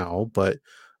now, but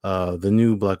the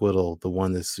new Black Widow, the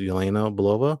one that's Yelena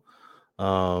Belova.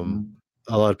 Um,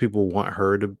 Mhm. a lot of people want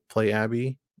her to play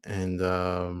Abby, and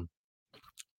that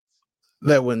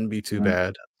wouldn't be too Yeah.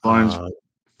 bad. Florence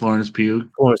Florence Pugh.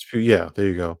 Florence Pugh, yeah, there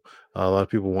you go. A lot of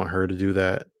people want her to do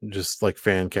that, just like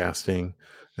fan casting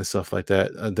and stuff like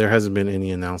that. There hasn't been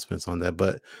any announcements on that,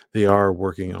 but they are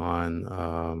working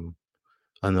on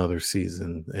another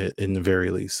season in the very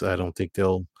least. I don't think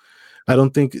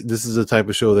this is the type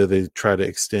of show that they try to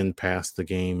extend past the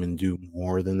game and do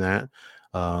more than that.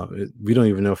 We don't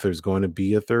even know if there's going to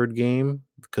be a third game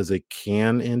because they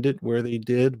can end it where they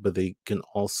did, but they can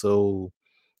also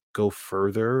go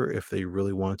further if they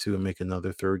really want to and make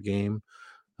another third game.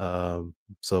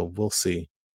 So we'll see.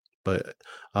 But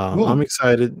I'm Cool.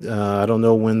 excited. I don't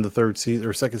know when the third season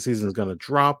or second season is going to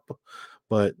drop,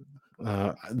 but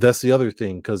that's the other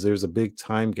thing because there's a big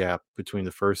time gap between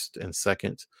the first and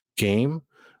second game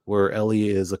where Ellie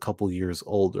is a couple years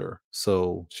older.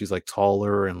 So she's like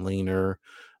taller and leaner.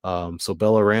 So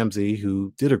Bella Ramsey,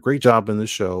 who did a great job in the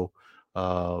show,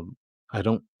 um, I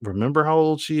don't remember how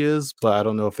old she is, but I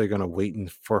don't know if they're gonna wait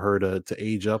for her to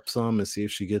age up some and see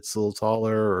if she gets a little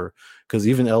taller, or because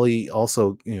even Ellie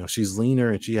also, she's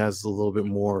leaner and she has a little bit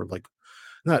more like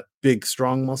not big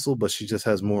strong muscle, but she just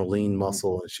has more lean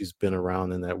muscle and she's been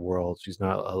around in that world. She's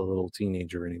not a little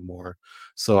teenager anymore.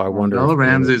 So I wonder if Bella they're gonna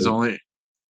Ramsey's wait. only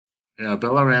Yeah,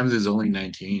 Bella Ramsey's only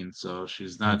 19, so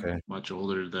she's not Okay. much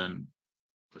older than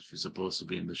what she's supposed to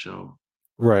be in the show.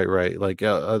 Right, right. Like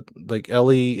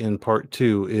Ellie in part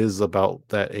 2 is about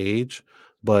that age,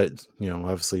 but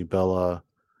obviously Bella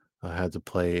had to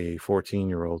play a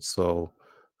 14-year-old, so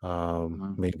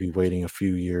Mhm. maybe waiting a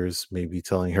few years, maybe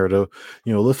telling her to,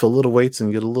 lift a little weights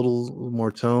and get a little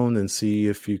more tone and see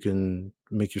if you can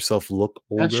make yourself look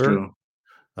That's older. true.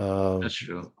 Uh, That's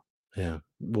true. yeah,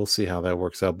 we'll see how that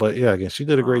works out. But yeah, again, she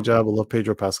did a great Um, job. I love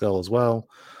Pedro Pascal as well.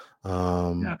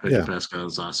 yeah, Pedro Yeah, Pascal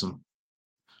is awesome.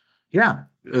 Yeah,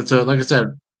 it's like I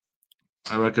said,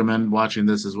 I recommend watching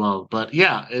this as well. But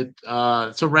yeah,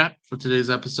 it's a wrap for today's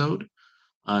episode.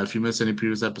 If you missed any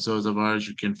previous episodes of ours,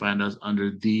 you can find us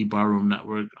under the Barroom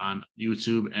Network on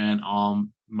YouTube and all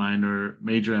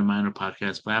major and minor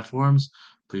podcast platforms.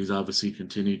 Please obviously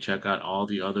continue to check out all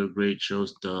the other great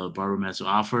shows the Barroom has to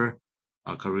offer,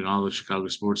 covering all the Chicago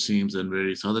sports teams and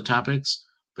various other topics.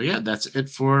 But yeah, that's it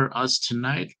for us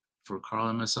tonight. For Carl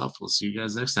and myself, we'll see you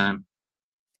guys next time.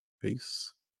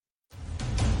 peace.